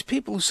 these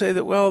people who say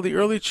that, well, the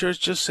early church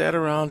just sat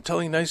around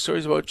telling nice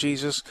stories about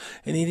Jesus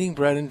and eating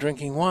bread and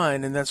drinking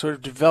wine, and that sort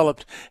of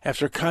developed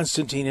after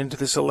Constantine into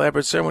this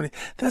elaborate ceremony.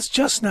 That's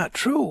just not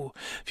true.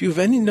 If you've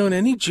known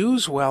any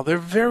Jews well, they're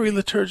very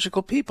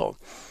liturgical people.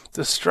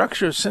 The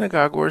structure of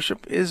synagogue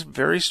worship is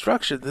very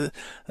structured,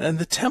 and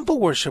the temple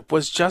worship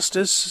was just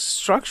as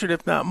structured,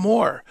 if not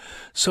more.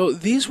 So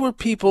these were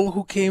people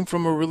who came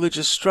from a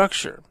religious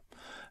structure.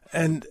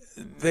 And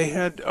they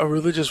had a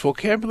religious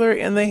vocabulary,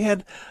 and they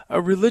had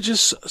a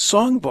religious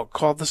songbook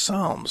called the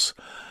Psalms.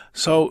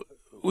 So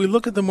we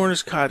look at the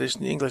Mourner's Kaddish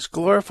in English: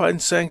 glorified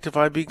and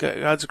sanctified be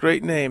God's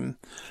great name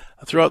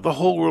throughout the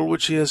whole world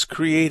which he has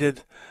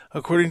created.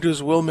 According to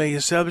his will may he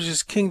establish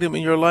his kingdom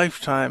in your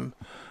lifetime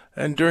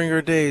and during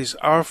your days.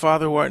 Our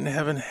Father who art in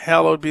heaven,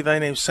 hallowed be thy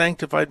name.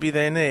 Sanctified be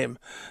thy name.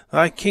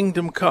 Thy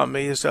kingdom come,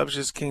 may he establish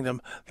his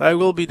kingdom. Thy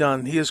will be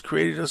done. He has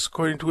created us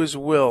according to his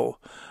will.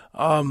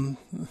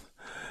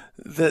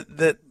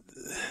 That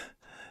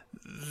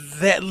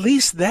at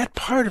least that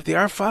part of the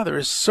Our Father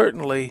is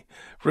certainly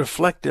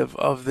reflective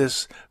of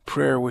this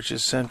prayer, which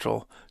is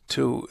central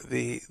to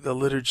the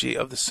liturgy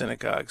of the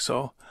synagogue.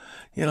 So,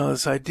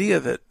 this idea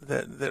that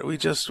we're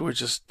just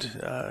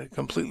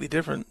completely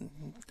different.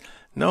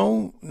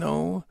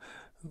 No,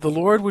 the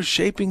Lord was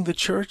shaping the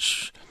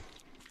church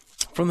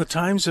from the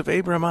times of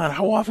Abraham on.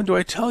 How often do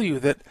I tell you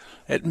that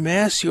at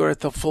Mass you are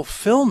at the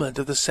fulfillment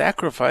of the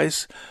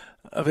sacrifice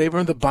of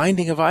Abraham, the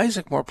binding of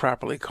Isaac, more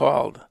properly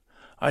called?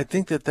 I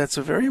think that's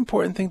a very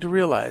important thing to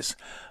realize,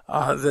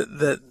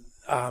 that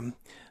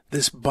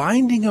this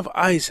binding of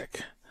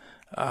Isaac,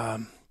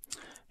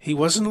 he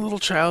wasn't a little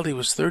child, he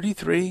was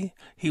 33,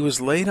 he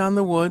was laid on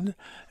the wood,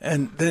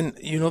 and then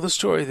you know the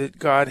story that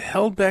God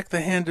held back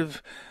the hand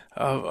of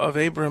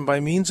Abraham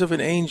by means of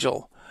an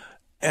angel,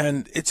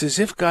 and it's as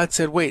if God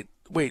said, wait,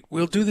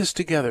 we'll do this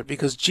together,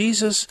 because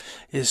Jesus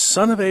is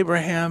son of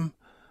Abraham,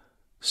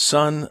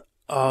 son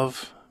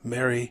of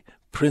Mary,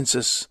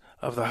 princess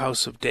of the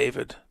house of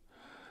David.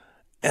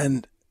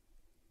 And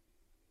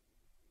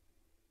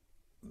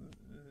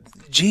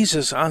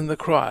Jesus on the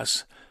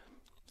cross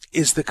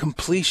is the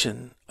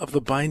completion of the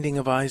binding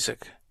of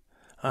Isaac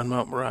on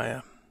Mount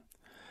Moriah.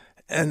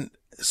 And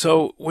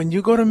so when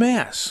you go to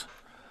Mass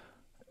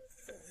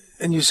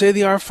and you say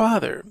the Our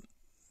Father,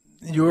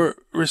 you're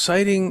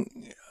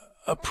reciting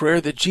a prayer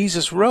that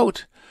Jesus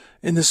wrote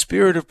in the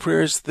spirit of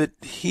prayers that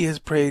he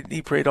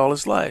prayed all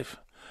his life.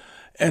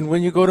 And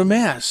when you go to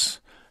Mass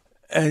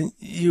and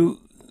you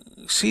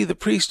see the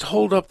priest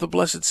hold up the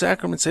Blessed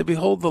Sacrament and say,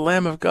 behold the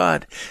Lamb of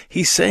God,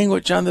 he's saying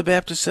what John the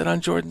Baptist said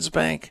on Jordan's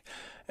bank.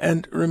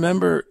 And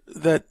remember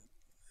that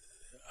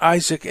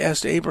Isaac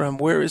asked Abraham,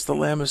 where is the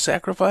lamb of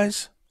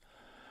sacrifice?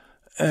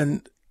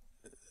 And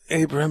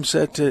Abraham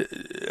said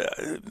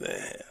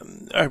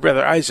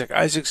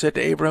Isaac said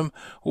to Abraham,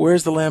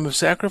 where's the lamb of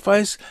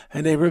sacrifice?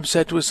 And Abraham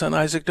said to his son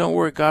Isaac, don't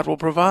worry, God will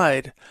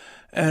provide.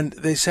 And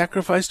they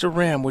sacrificed a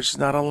ram, which is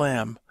not a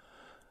lamb.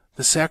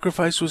 The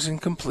sacrifice was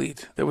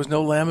incomplete. There was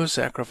no lamb of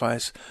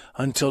sacrifice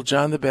until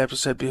John the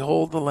Baptist said,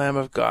 behold the Lamb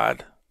of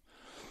God.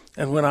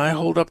 And when I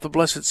hold up the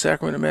Blessed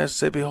Sacrament of Mass and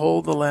say,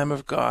 behold the Lamb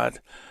of God,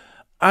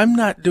 I'm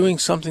not doing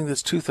something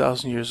that's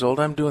 2,000 years old.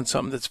 I'm doing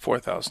something that's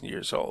 4,000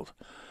 years old.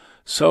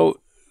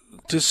 So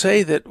to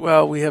say that,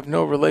 well, we have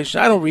no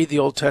relation, I don't read the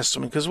Old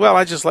Testament because, well,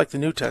 I just like the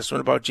New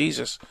Testament about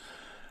Jesus.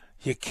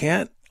 You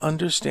can't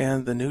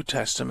understand the New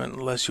Testament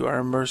unless you are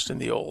immersed in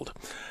the Old,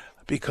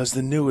 because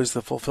the new is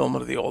the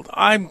fulfillment of the old.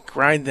 I'm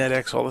grinding that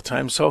X all the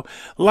time. So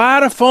a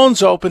lot of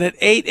phones open at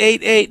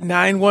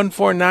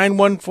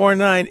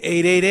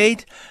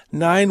 888-914-9149,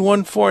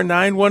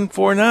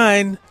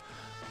 888-914-9149.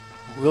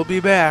 We'll be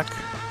back.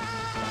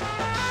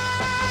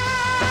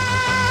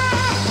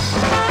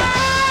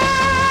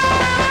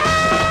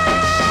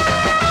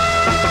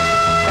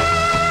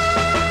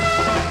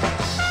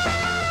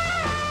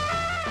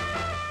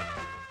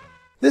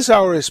 This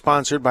hour is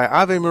sponsored by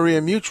Ave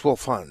Maria Mutual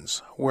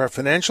Funds, where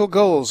financial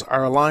goals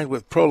are aligned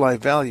with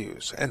pro-life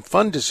values and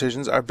fund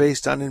decisions are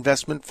based on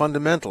investment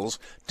fundamentals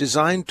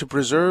designed to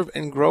preserve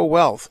and grow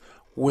wealth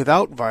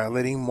without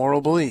violating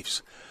moral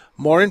beliefs.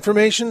 More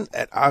information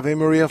at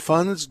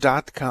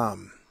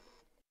AveMariaFunds.com.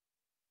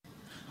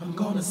 I'm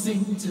gonna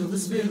sing till the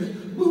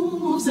Spirit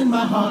moves in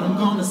my heart. I'm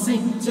gonna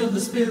sing till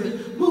the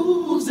Spirit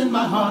moves in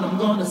my heart. I'm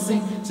gonna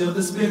sing till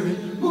the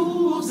Spirit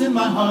moves in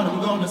my heart.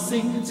 I'm gonna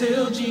sing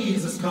till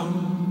Jesus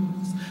comes.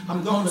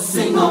 I'm gonna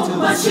sing till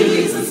my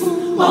Jesus,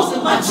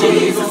 oh my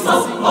Jesus, oh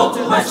my Jesus,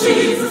 oh my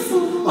Jesus,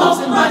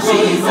 oh my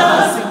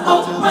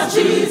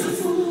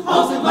Jesus,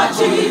 oh my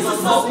Jesus,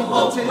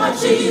 oh my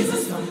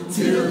Jesus,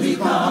 till He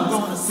comes. I'm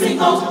gonna sing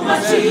oh my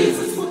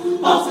Jesus.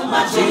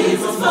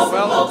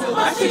 Well,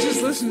 I could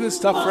just listen to this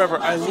stuff forever.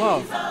 I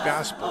love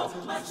gospel.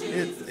 I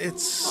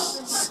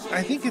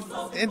think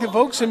it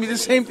evokes in me the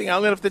same thing. I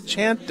don't know if the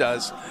chant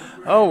does.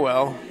 Oh,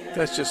 well,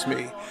 that's just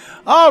me.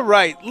 All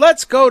right,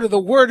 let's go to the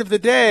word of the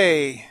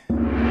day.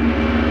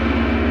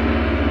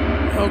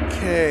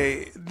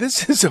 Okay,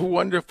 this is a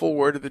wonderful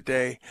word of the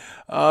day.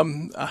 At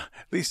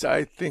least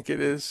I think it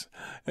is.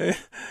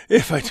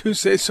 If I do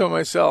say so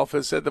myself,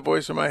 has said the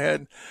voice in my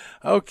head.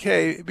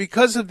 Okay,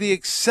 because of the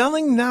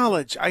excelling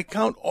knowledge, I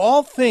count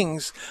all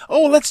things.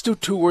 Oh, let's do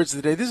 2 words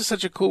of the day. This is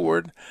such a cool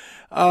word.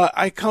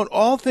 I count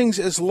all things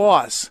as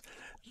loss.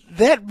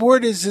 That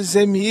word is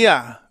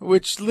zemia,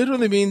 which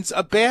literally means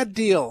a bad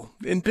deal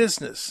in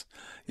business.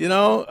 You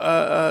know,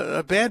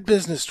 a bad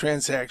business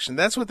transaction.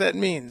 That's what that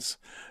means.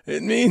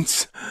 It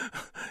means,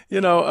 you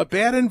know, a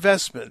bad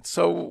investment.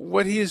 So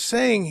what he is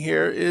saying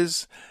here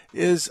is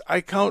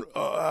I count,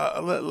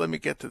 let me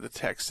get to the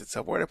text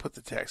itself. Where did I put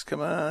the text? Come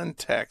on,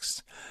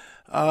 text.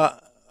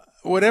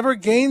 Whatever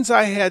gains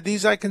I had,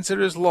 these I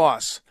consider as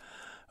loss.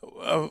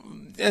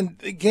 And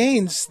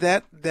gains,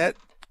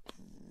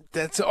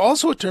 that's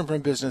also a term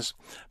from business.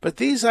 But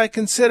these I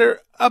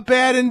consider a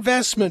bad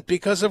investment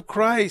because of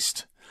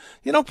Christ.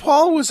 You know,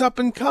 Paul was up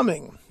and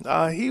coming.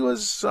 He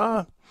was,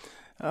 he'd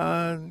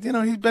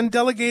been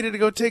delegated to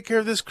go take care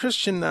of this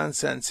Christian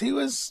nonsense. He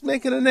was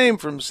making a name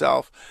for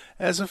himself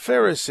as a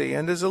Pharisee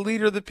and as a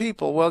leader of the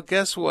people. Well,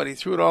 guess what? He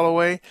threw it all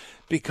away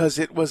because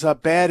it was a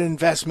bad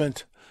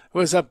investment. It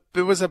was a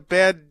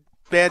bad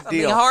deal.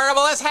 Something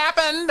horrible has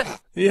happened.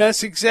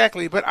 Yes,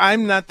 exactly. But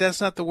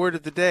that's not the word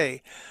of the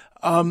day.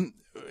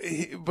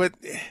 But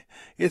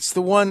it's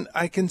the one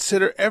I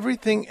consider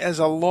everything as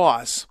a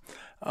loss.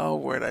 Oh,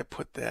 where'd I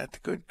put that?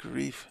 Good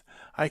grief.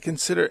 I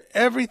consider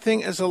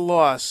everything as a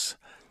loss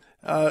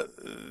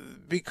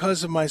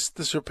because of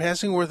the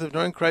surpassing worth of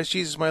knowing Christ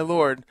Jesus my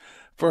Lord,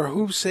 for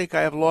whose sake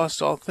I have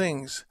lost all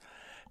things.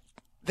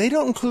 They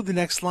don't include the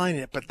next line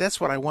in it, but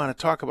that's what I want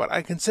to talk about.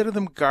 I consider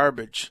them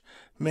garbage.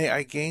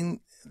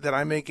 That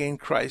I may gain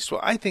Christ.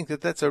 Well, I think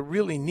that's a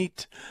really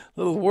neat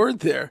little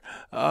word there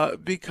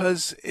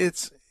because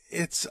it's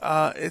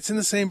in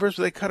the same verse,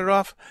 but they cut it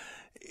off.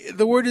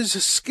 The word is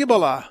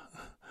skibala.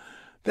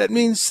 That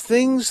means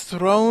things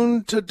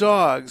thrown to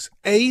dogs.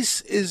 Ace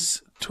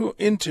is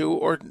into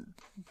or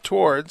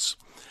towards.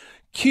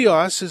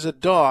 Kios is a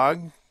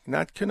dog,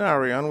 not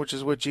Canarion, which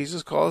is what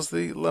Jesus calls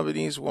the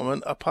Lebanese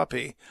woman, a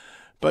puppy.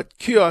 But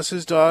Kios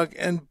is dog,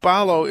 and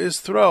Balo is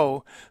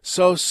throw.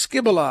 So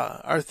skibala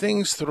are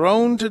things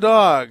thrown to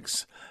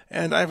dogs.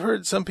 And I've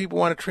heard some people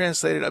want to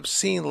translate it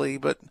obscenely,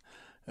 but,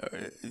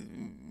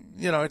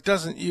 it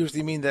doesn't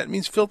usually mean that. It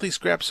means filthy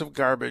scraps of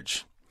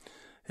garbage.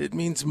 It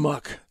means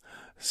muck.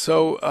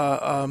 So,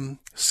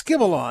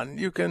 skibalon,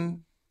 you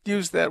can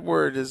use that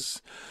word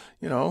as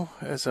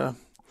a,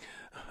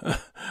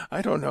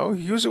 I don't know,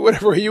 use it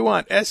whatever you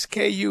want.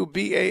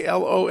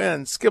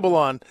 Skubalon,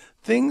 skibalon.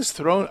 Things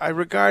thrown, I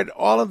regard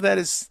all of that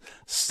as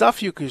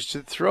stuff you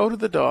should throw to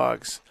the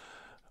dogs.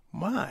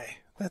 My,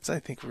 that's, I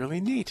think,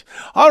 really neat.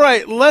 All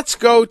right, let's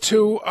go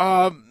to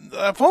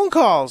phone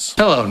calls.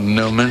 Hello,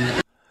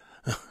 Newman.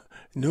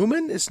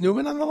 Newman? Is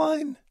Newman on the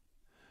line?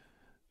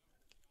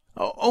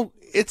 Oh,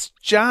 it's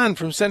John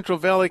from Central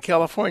Valley,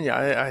 California.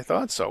 I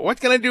thought so. What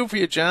can I do for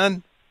you,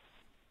 John?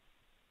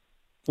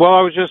 Well,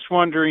 I was just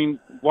wondering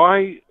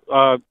why,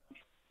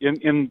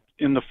 in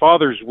the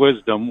Father's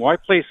wisdom, why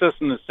place us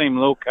in the same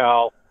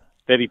locale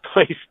that He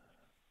placed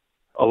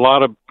a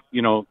lot of,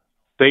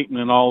 Satan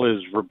and all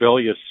his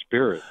rebellious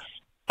spirits?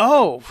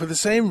 Oh, for the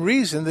same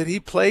reason that He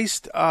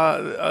placed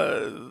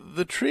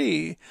the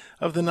tree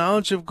of the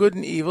knowledge of good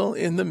and evil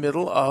in the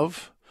middle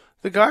of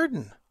the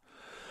garden.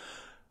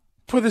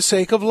 For the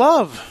sake of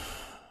love.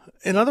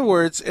 In other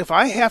words, if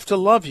I have to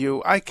love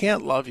you, I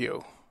can't love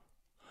you.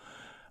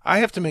 I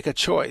have to make a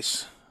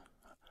choice.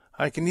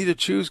 I can either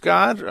choose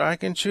God or I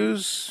can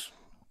choose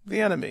the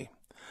enemy.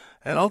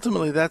 And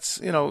ultimately that's,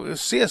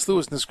 C.S.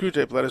 Lewis in the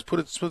Screwtape Letters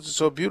puts it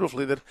so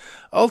beautifully that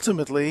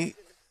ultimately,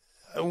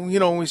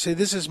 when we say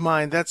this is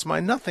mine, that's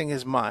mine, nothing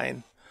is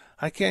mine.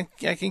 I can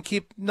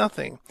keep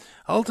nothing.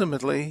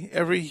 Ultimately,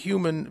 every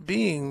human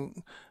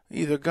being,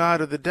 either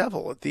God or the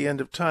devil, at the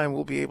end of time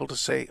will be able to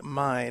say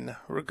mine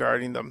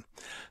regarding them.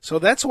 So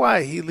that's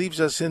why He leaves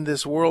us in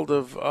this world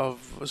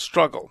of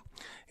struggle.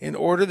 in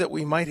order that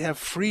we might have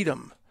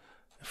freedom.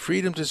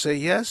 Freedom to say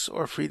yes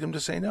or freedom to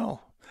say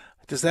no.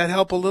 Does that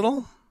help a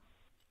little?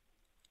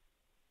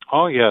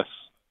 Oh, yes.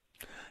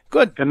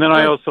 Good. And then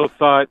I also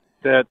thought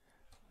that,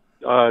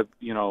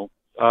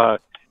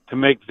 to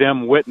make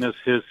them witness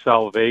his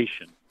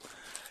salvation.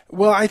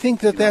 Well, I think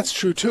that that's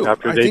true, too.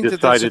 After they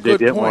decided they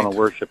didn't want to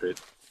worship it.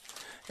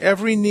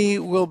 Every knee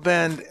will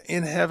bend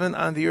in heaven,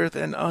 on the earth,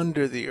 and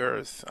under the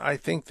earth. I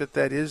think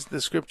that is,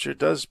 the Scripture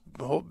does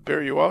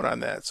bear you out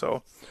on that.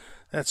 So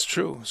that's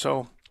true.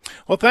 So,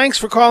 well, thanks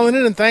for calling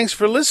in and thanks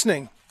for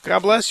listening. God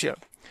bless you.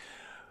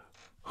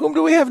 Whom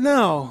do we have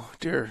now?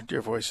 Dear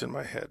voice in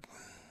my head.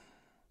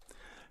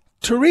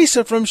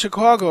 Teresa from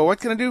Chicago. What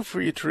can I do for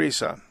you,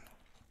 Teresa?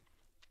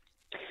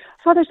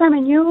 Father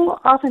Simon, you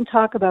often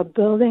talk about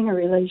building a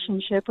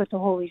relationship with the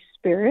Holy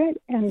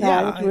Spirit, and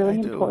that is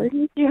really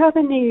important. Do you have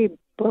any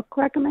book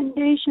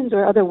recommendations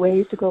or other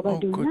ways to go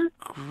about doing that?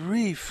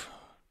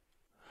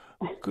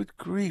 Good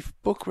grief.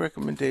 Book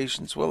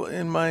recommendations. Well,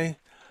 in my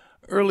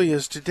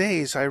earliest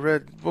days, I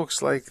read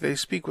books like They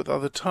Speak with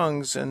Other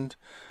Tongues and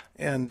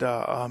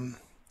The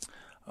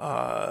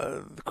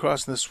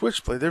Cross and the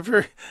Switchblade. They're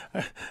very,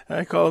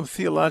 I call them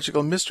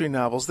theological mystery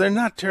novels. They're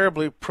not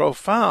terribly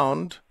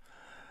profound.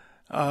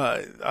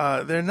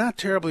 They're not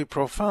terribly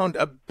profound.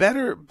 A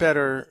better,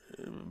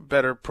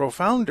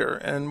 profounder,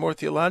 and more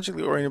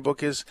theologically oriented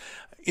book is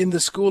In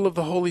the School of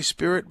the Holy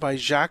Spirit by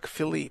Jacques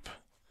Philippe.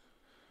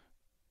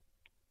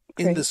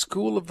 In the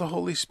School of the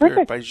Holy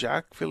Spirit by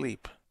Jacques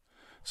Philippe.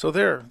 So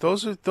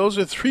those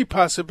are three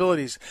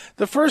possibilities.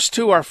 The first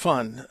two are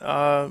fun,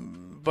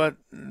 but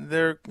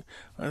they're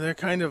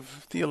kind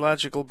of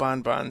theological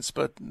bonbons.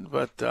 But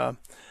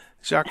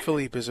Jacques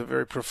Philippe is a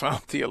very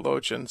profound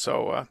theologian.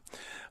 So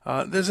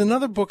there's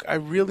another book I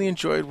really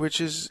enjoyed, which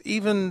is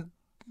even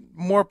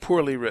more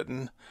poorly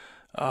written.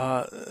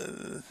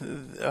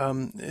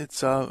 It's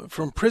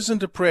From Prison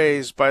to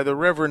Praise by the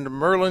Reverend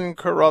Merlin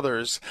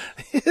Carothers.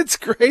 It's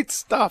great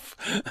stuff,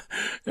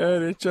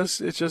 and it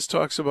just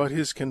talks about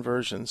his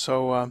conversion.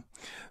 So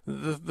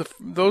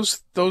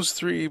those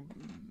three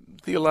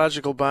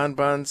theological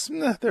bonbons,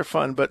 they're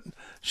fun, but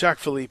Jacques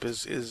Philippe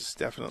is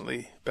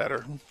definitely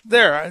better.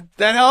 There,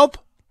 that help?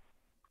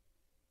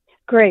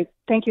 Great,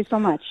 thank you so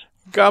much.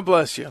 God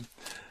bless you.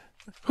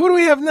 Who do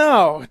we have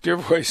now, dear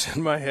voice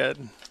in my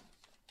head?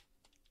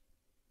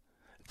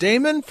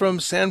 Damon from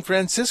San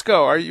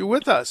Francisco, are you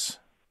with us?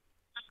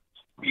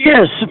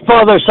 Yes,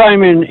 Father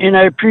Simon, and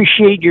I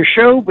appreciate your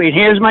show, but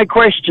here's my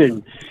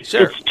question.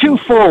 Sure. It's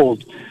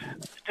twofold.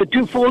 The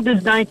twofold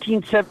is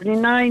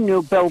 1979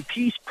 Nobel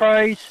Peace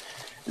Prize.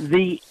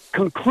 The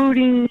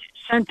concluding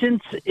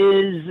sentence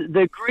is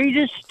the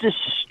greatest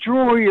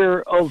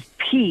destroyer of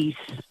peace,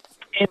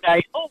 and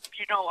I hope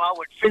you know how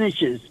it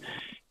finishes.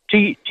 Do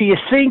you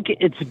think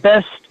it's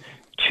best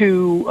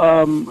to,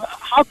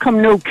 how come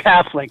no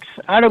Catholics,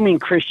 I don't mean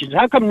Christians,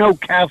 how come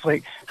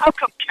Catholics have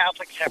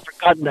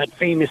forgotten that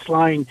famous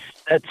line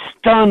that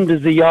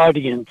stunned the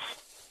audience?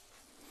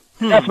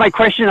 That's my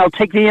question. I'll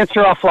take the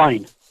answer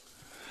offline.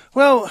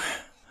 Well,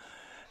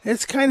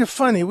 it's kind of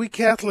funny. We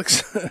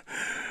Catholics,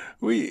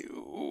 we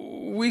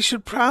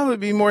should probably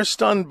be more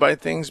stunned by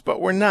things,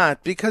 but we're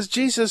not, because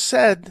Jesus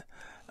said,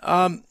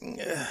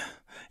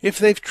 if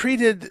they've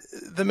treated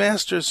the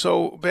masters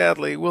so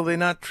badly, will they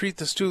not treat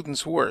the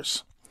students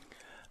worse?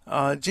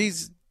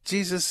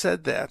 Jesus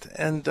said that,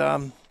 and,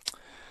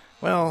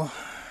 well,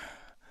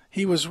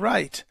 he was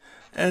right.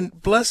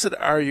 And blessed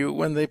are you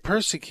when they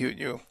persecute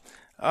you.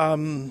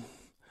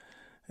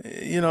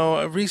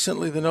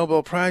 Recently the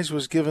Nobel Prize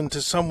was given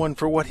to someone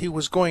for what he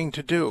was going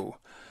to do.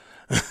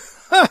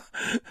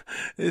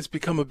 It's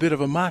become a bit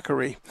of a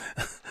mockery.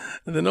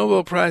 The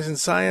Nobel Prize in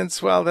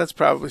Science, well, that's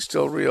probably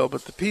still real,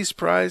 but the Peace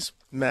Prize,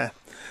 meh.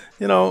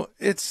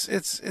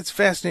 It's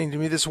fascinating to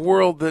me, this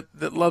world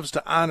that loves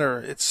to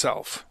honor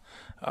itself.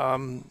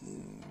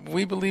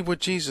 We believe what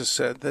Jesus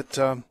said,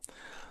 that,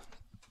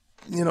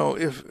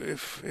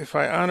 if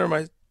I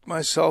honor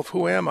myself,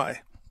 who am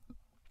I?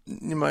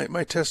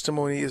 My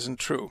testimony isn't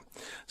true.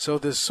 So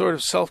this sort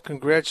of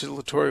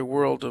self-congratulatory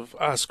world of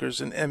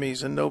Oscars and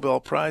Emmys and Nobel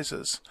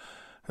Prizes,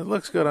 it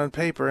looks good on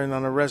paper and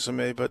on a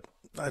resume, but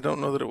I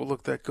don't know that it will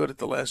look that good at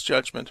the Last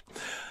Judgment.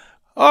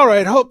 All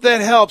right, hope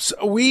that helps.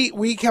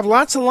 We have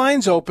lots of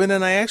lines open,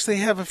 and I actually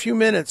have a few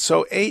minutes,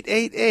 so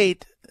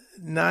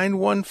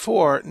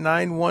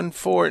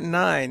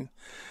 888-914-9149.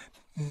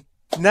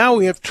 Now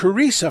we have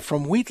Teresa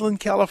from Wheatland,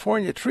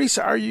 California.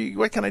 Teresa,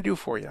 what can I do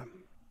for you?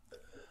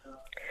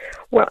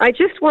 Well, I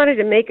just wanted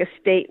to make a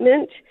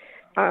statement.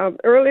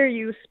 Earlier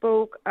you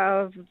spoke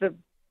of the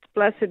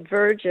Blessed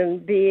Virgin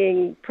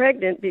being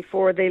pregnant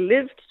before they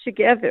lived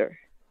together.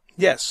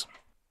 Yes.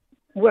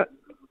 Well,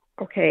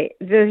 okay.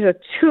 There's a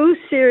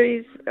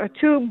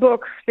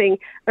two-book thing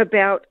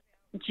about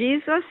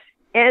Jesus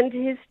and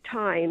his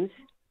times,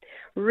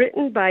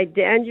 written by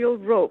Daniel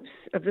Ropes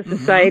of the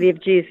Society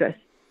of Jesus.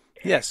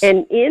 Yes.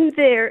 And in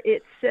there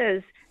it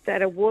says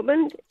that a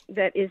woman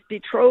that is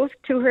betrothed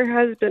to her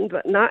husband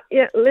but not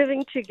yet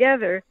living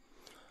together,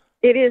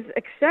 it is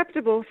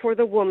acceptable for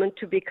the woman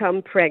to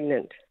become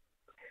pregnant.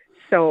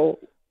 So,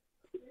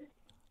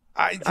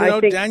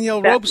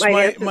 Danielle Ropes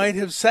might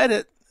have said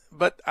it,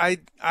 but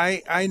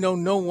I know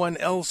no one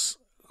else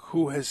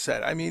who has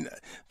said. I mean,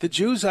 the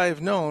Jews I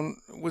have known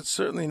would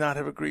certainly not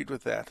have agreed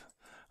with that.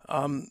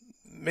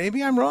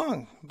 Maybe I'm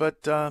wrong,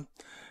 but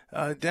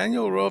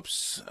Daniel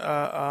Ropes,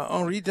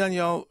 Henri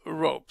Daniel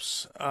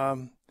Ropes,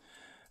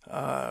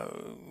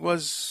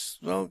 was,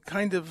 well,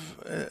 kind of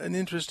an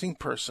interesting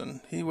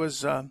person. He was,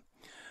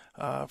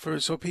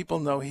 so people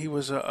know, he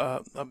was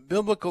a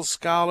biblical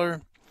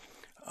scholar,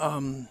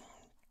 and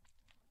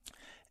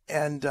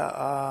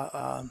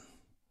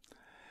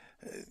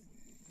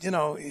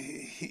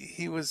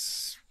he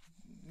was,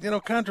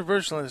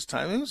 controversial in his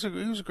time. He was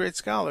a great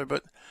scholar,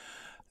 but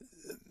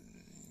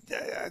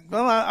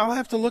well, I'll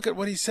have to look at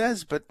what he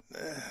says. But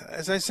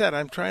as I said,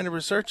 I'm trying to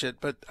research it,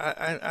 but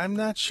I'm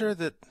not sure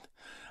that.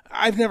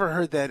 I've never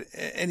heard that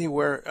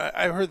anywhere.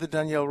 I've heard the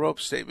Danielle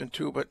Ropes statement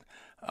too, but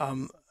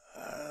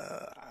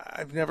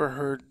I've never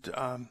heard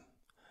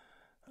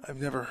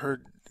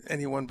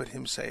anyone but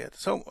him say it.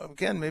 So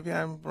again, maybe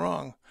I'm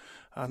wrong,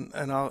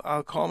 and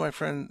I'll call my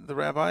friend the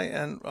rabbi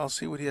and I'll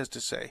see what he has to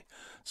say.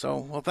 So,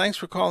 well, thanks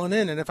for calling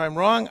in, and if I'm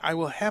wrong, I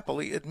will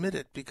happily admit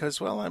it because,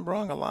 well, I'm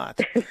wrong a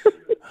lot.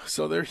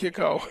 So there you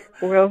go.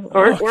 Well,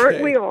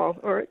 aren't we all?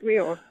 Aren't we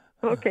all?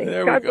 Okay.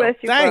 There God we go. Bless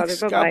you, Thanks.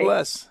 Father. God Bye-bye.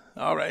 bless.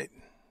 All right.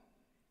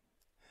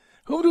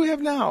 Who do we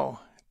have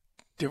now?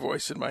 Dear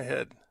voice in my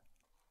head.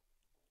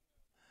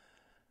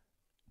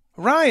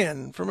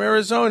 Ryan from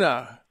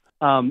Arizona.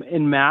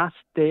 In Mass,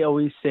 they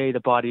always say the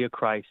body of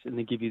Christ, and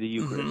they give you the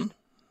Eucharist. Mm-hmm.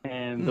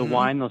 And the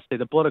wine, they'll say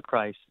the blood of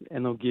Christ,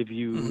 and they'll give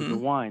you the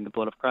wine, the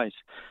blood of Christ.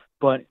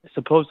 But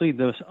supposedly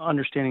the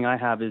understanding I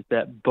have is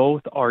that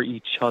both are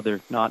each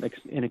other, not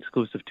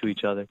inexclusive to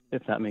each other,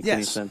 if that makes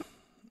any sense.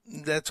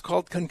 That's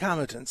called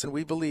concomitance, and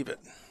we believe it.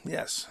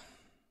 Yes.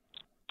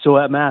 So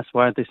at Mass,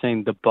 why aren't they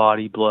saying the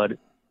body, blood,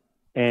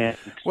 and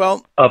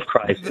of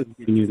Christ?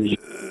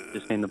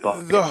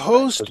 The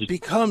host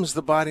becomes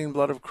the body and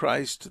blood of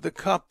Christ. The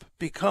cup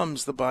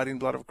becomes the body and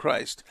blood of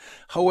Christ.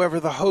 However,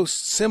 the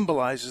host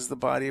symbolizes the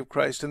body of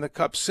Christ, and the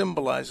cup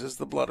symbolizes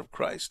the blood of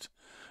Christ.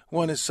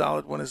 One is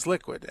solid, one is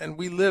liquid, and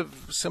we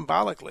live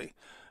symbolically.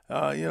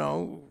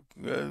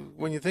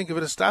 When you think of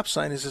it, a stop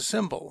sign is a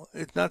symbol.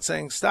 It's not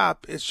saying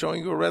stop; it's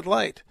showing you a red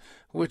light,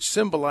 which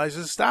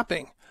symbolizes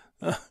stopping.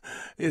 But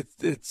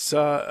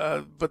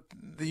the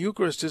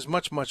Eucharist is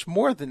much, much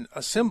more than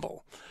a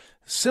symbol.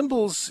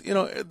 Symbols,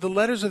 the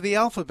letters of the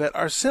alphabet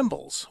are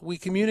symbols. We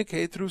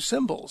communicate through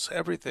symbols,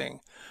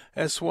 everything.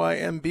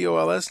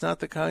 SYMBOLS, not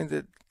the kind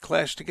that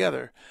clash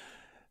together.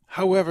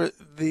 However,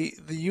 the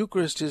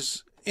Eucharist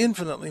is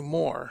infinitely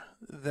more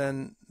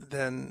than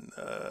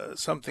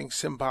something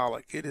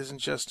symbolic. It isn't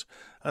just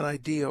an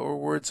idea or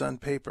words on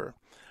paper.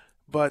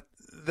 But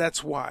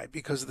that's why,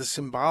 because of the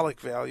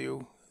symbolic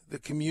value, the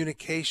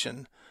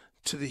communication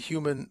to the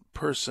human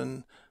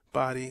person,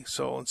 body,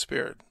 soul, and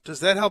spirit.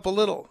 Does that help a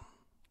little?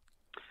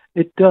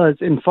 It does.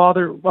 And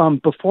Father,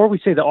 before we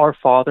say the Our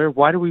Father,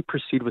 why do we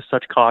proceed with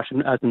such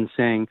caution, as in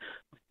saying,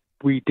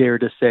 we dare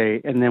to say,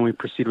 and then we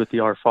proceed with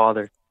the Our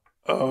Father?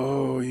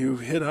 Oh,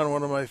 you've hit on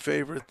one of my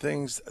favorite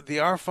things. The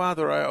Our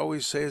Father, I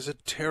always say, is a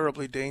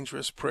terribly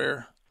dangerous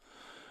prayer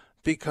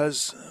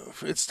because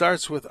it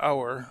starts with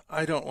our.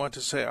 I don't want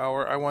to say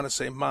our. I want to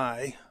say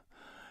my.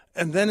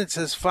 And then it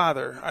says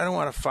father. I don't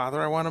want a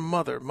father. I want a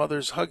mother.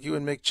 Mothers hug you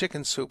and make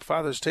chicken soup.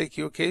 Fathers take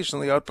you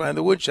occasionally out behind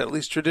the woodshed, at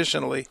least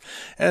traditionally.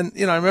 And,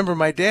 I remember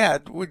my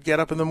dad would get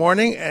up in the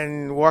morning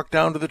and walk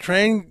down to the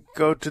train,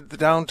 go to the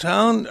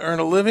downtown, earn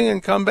a living,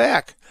 and come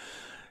back.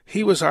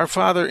 He was our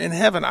Father in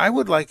heaven. I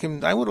would like him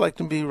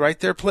to be right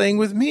there playing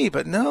with me,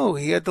 but no,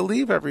 he had to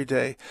leave every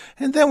day.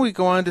 And then we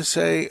go on to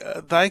say,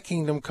 thy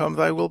kingdom come,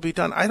 thy will be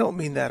done. I don't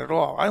mean that at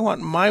all. I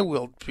want my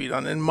will to be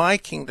done and my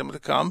kingdom to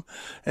come.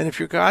 And if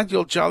you're God,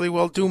 you'll jolly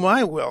well do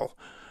my will.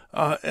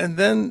 And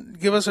then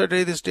give us our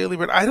day this daily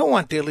bread. I don't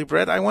want daily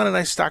bread. I want a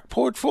nice stock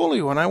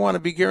portfolio, and I want to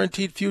be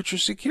guaranteed future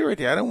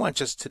security. I don't want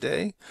just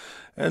today.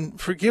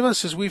 And forgive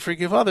us as we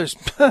forgive others.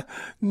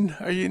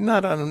 Are you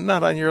not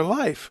on your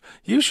life?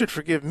 You should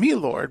forgive me,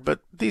 Lord, but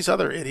these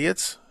other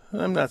idiots,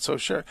 I'm not so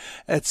sure,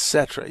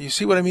 etc. You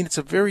see what I mean? It's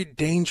a very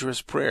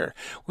dangerous prayer.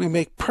 We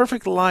make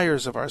perfect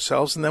liars of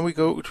ourselves, and then we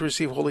go to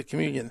receive Holy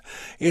Communion.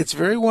 It's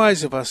very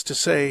wise of us to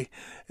say,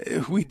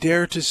 we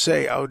dare to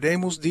say,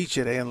 audemus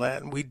dicere in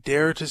Latin. We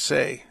dare to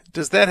say.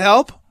 Does that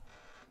help?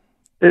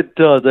 It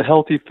does. A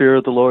healthy fear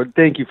of the Lord.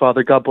 Thank you,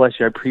 Father. God bless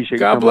you. I appreciate it.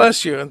 God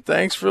bless you, and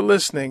thanks for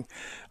listening.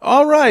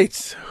 All right.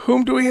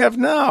 Whom do we have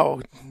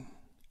now?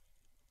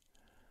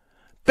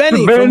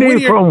 Benny from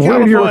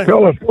Whittier,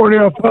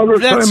 California. Father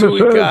That's Simon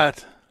who we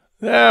says.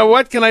 got.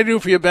 What can I do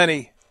for you,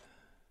 Benny?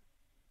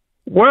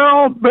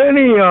 Well,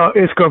 Benny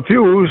is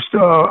confused.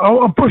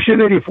 I'm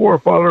pushing 84,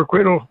 Father,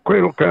 cradle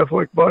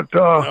Catholic, but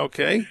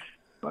okay.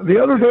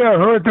 The other day I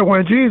heard that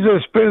when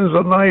Jesus spends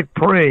the night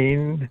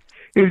praying,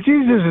 if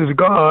Jesus is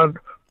God,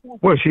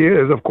 which he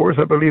is, of course,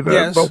 I believe that,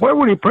 yes. But why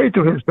would he pray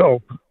to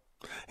himself?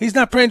 He's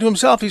not praying to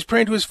himself. He's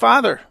praying to his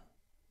Father.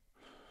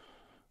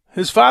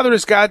 His Father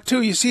is God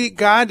too. You see,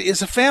 God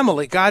is a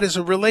family. God is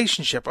a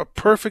relationship, a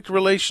perfect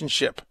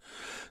relationship.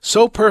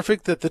 So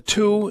perfect that the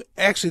two,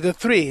 actually the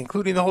three,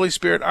 including the Holy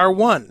Spirit, are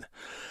one.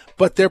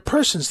 But they're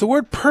persons. The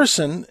word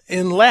person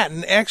in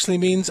Latin actually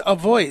means a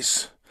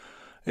voice.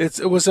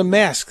 It was a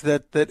mask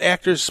that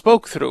actors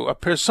spoke through. A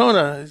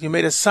persona, you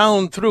made a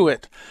sound through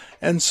it.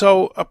 And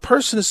so a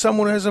person is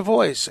someone who has a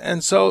voice.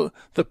 And so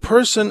the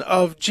person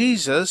of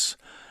Jesus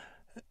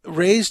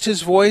raised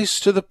his voice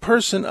to the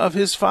person of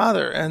his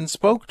Father and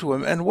spoke to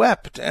him and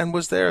wept and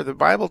was there. The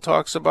Bible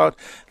talks about,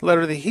 the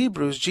letter of the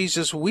Hebrews,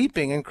 Jesus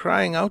weeping and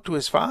crying out to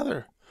his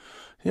Father.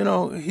 You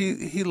know,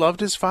 he loved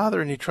his Father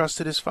and he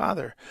trusted his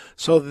Father.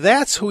 So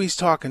that's who he's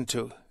talking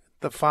to,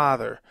 the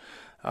Father.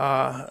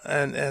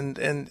 And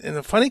in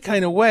a funny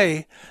kind of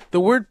way, the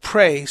word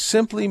pray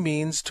simply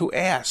means to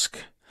ask.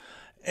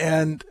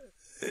 And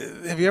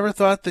have you ever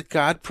thought that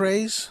God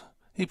prays?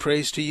 He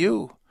prays to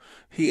you.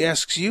 He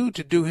asks you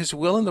to do his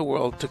will in the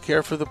world, to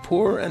care for the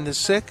poor and the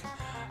sick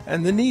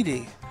and the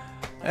needy.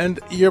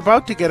 And you're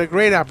about to get a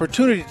great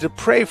opportunity to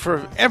pray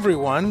for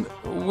everyone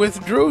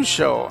with Drew's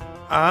show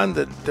on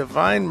the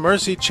Divine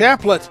Mercy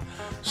Chaplet.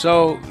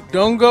 So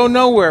don't go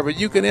nowhere, but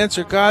you can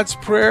answer God's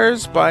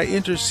prayers by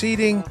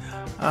interceding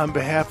on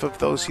behalf of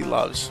those he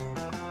loves.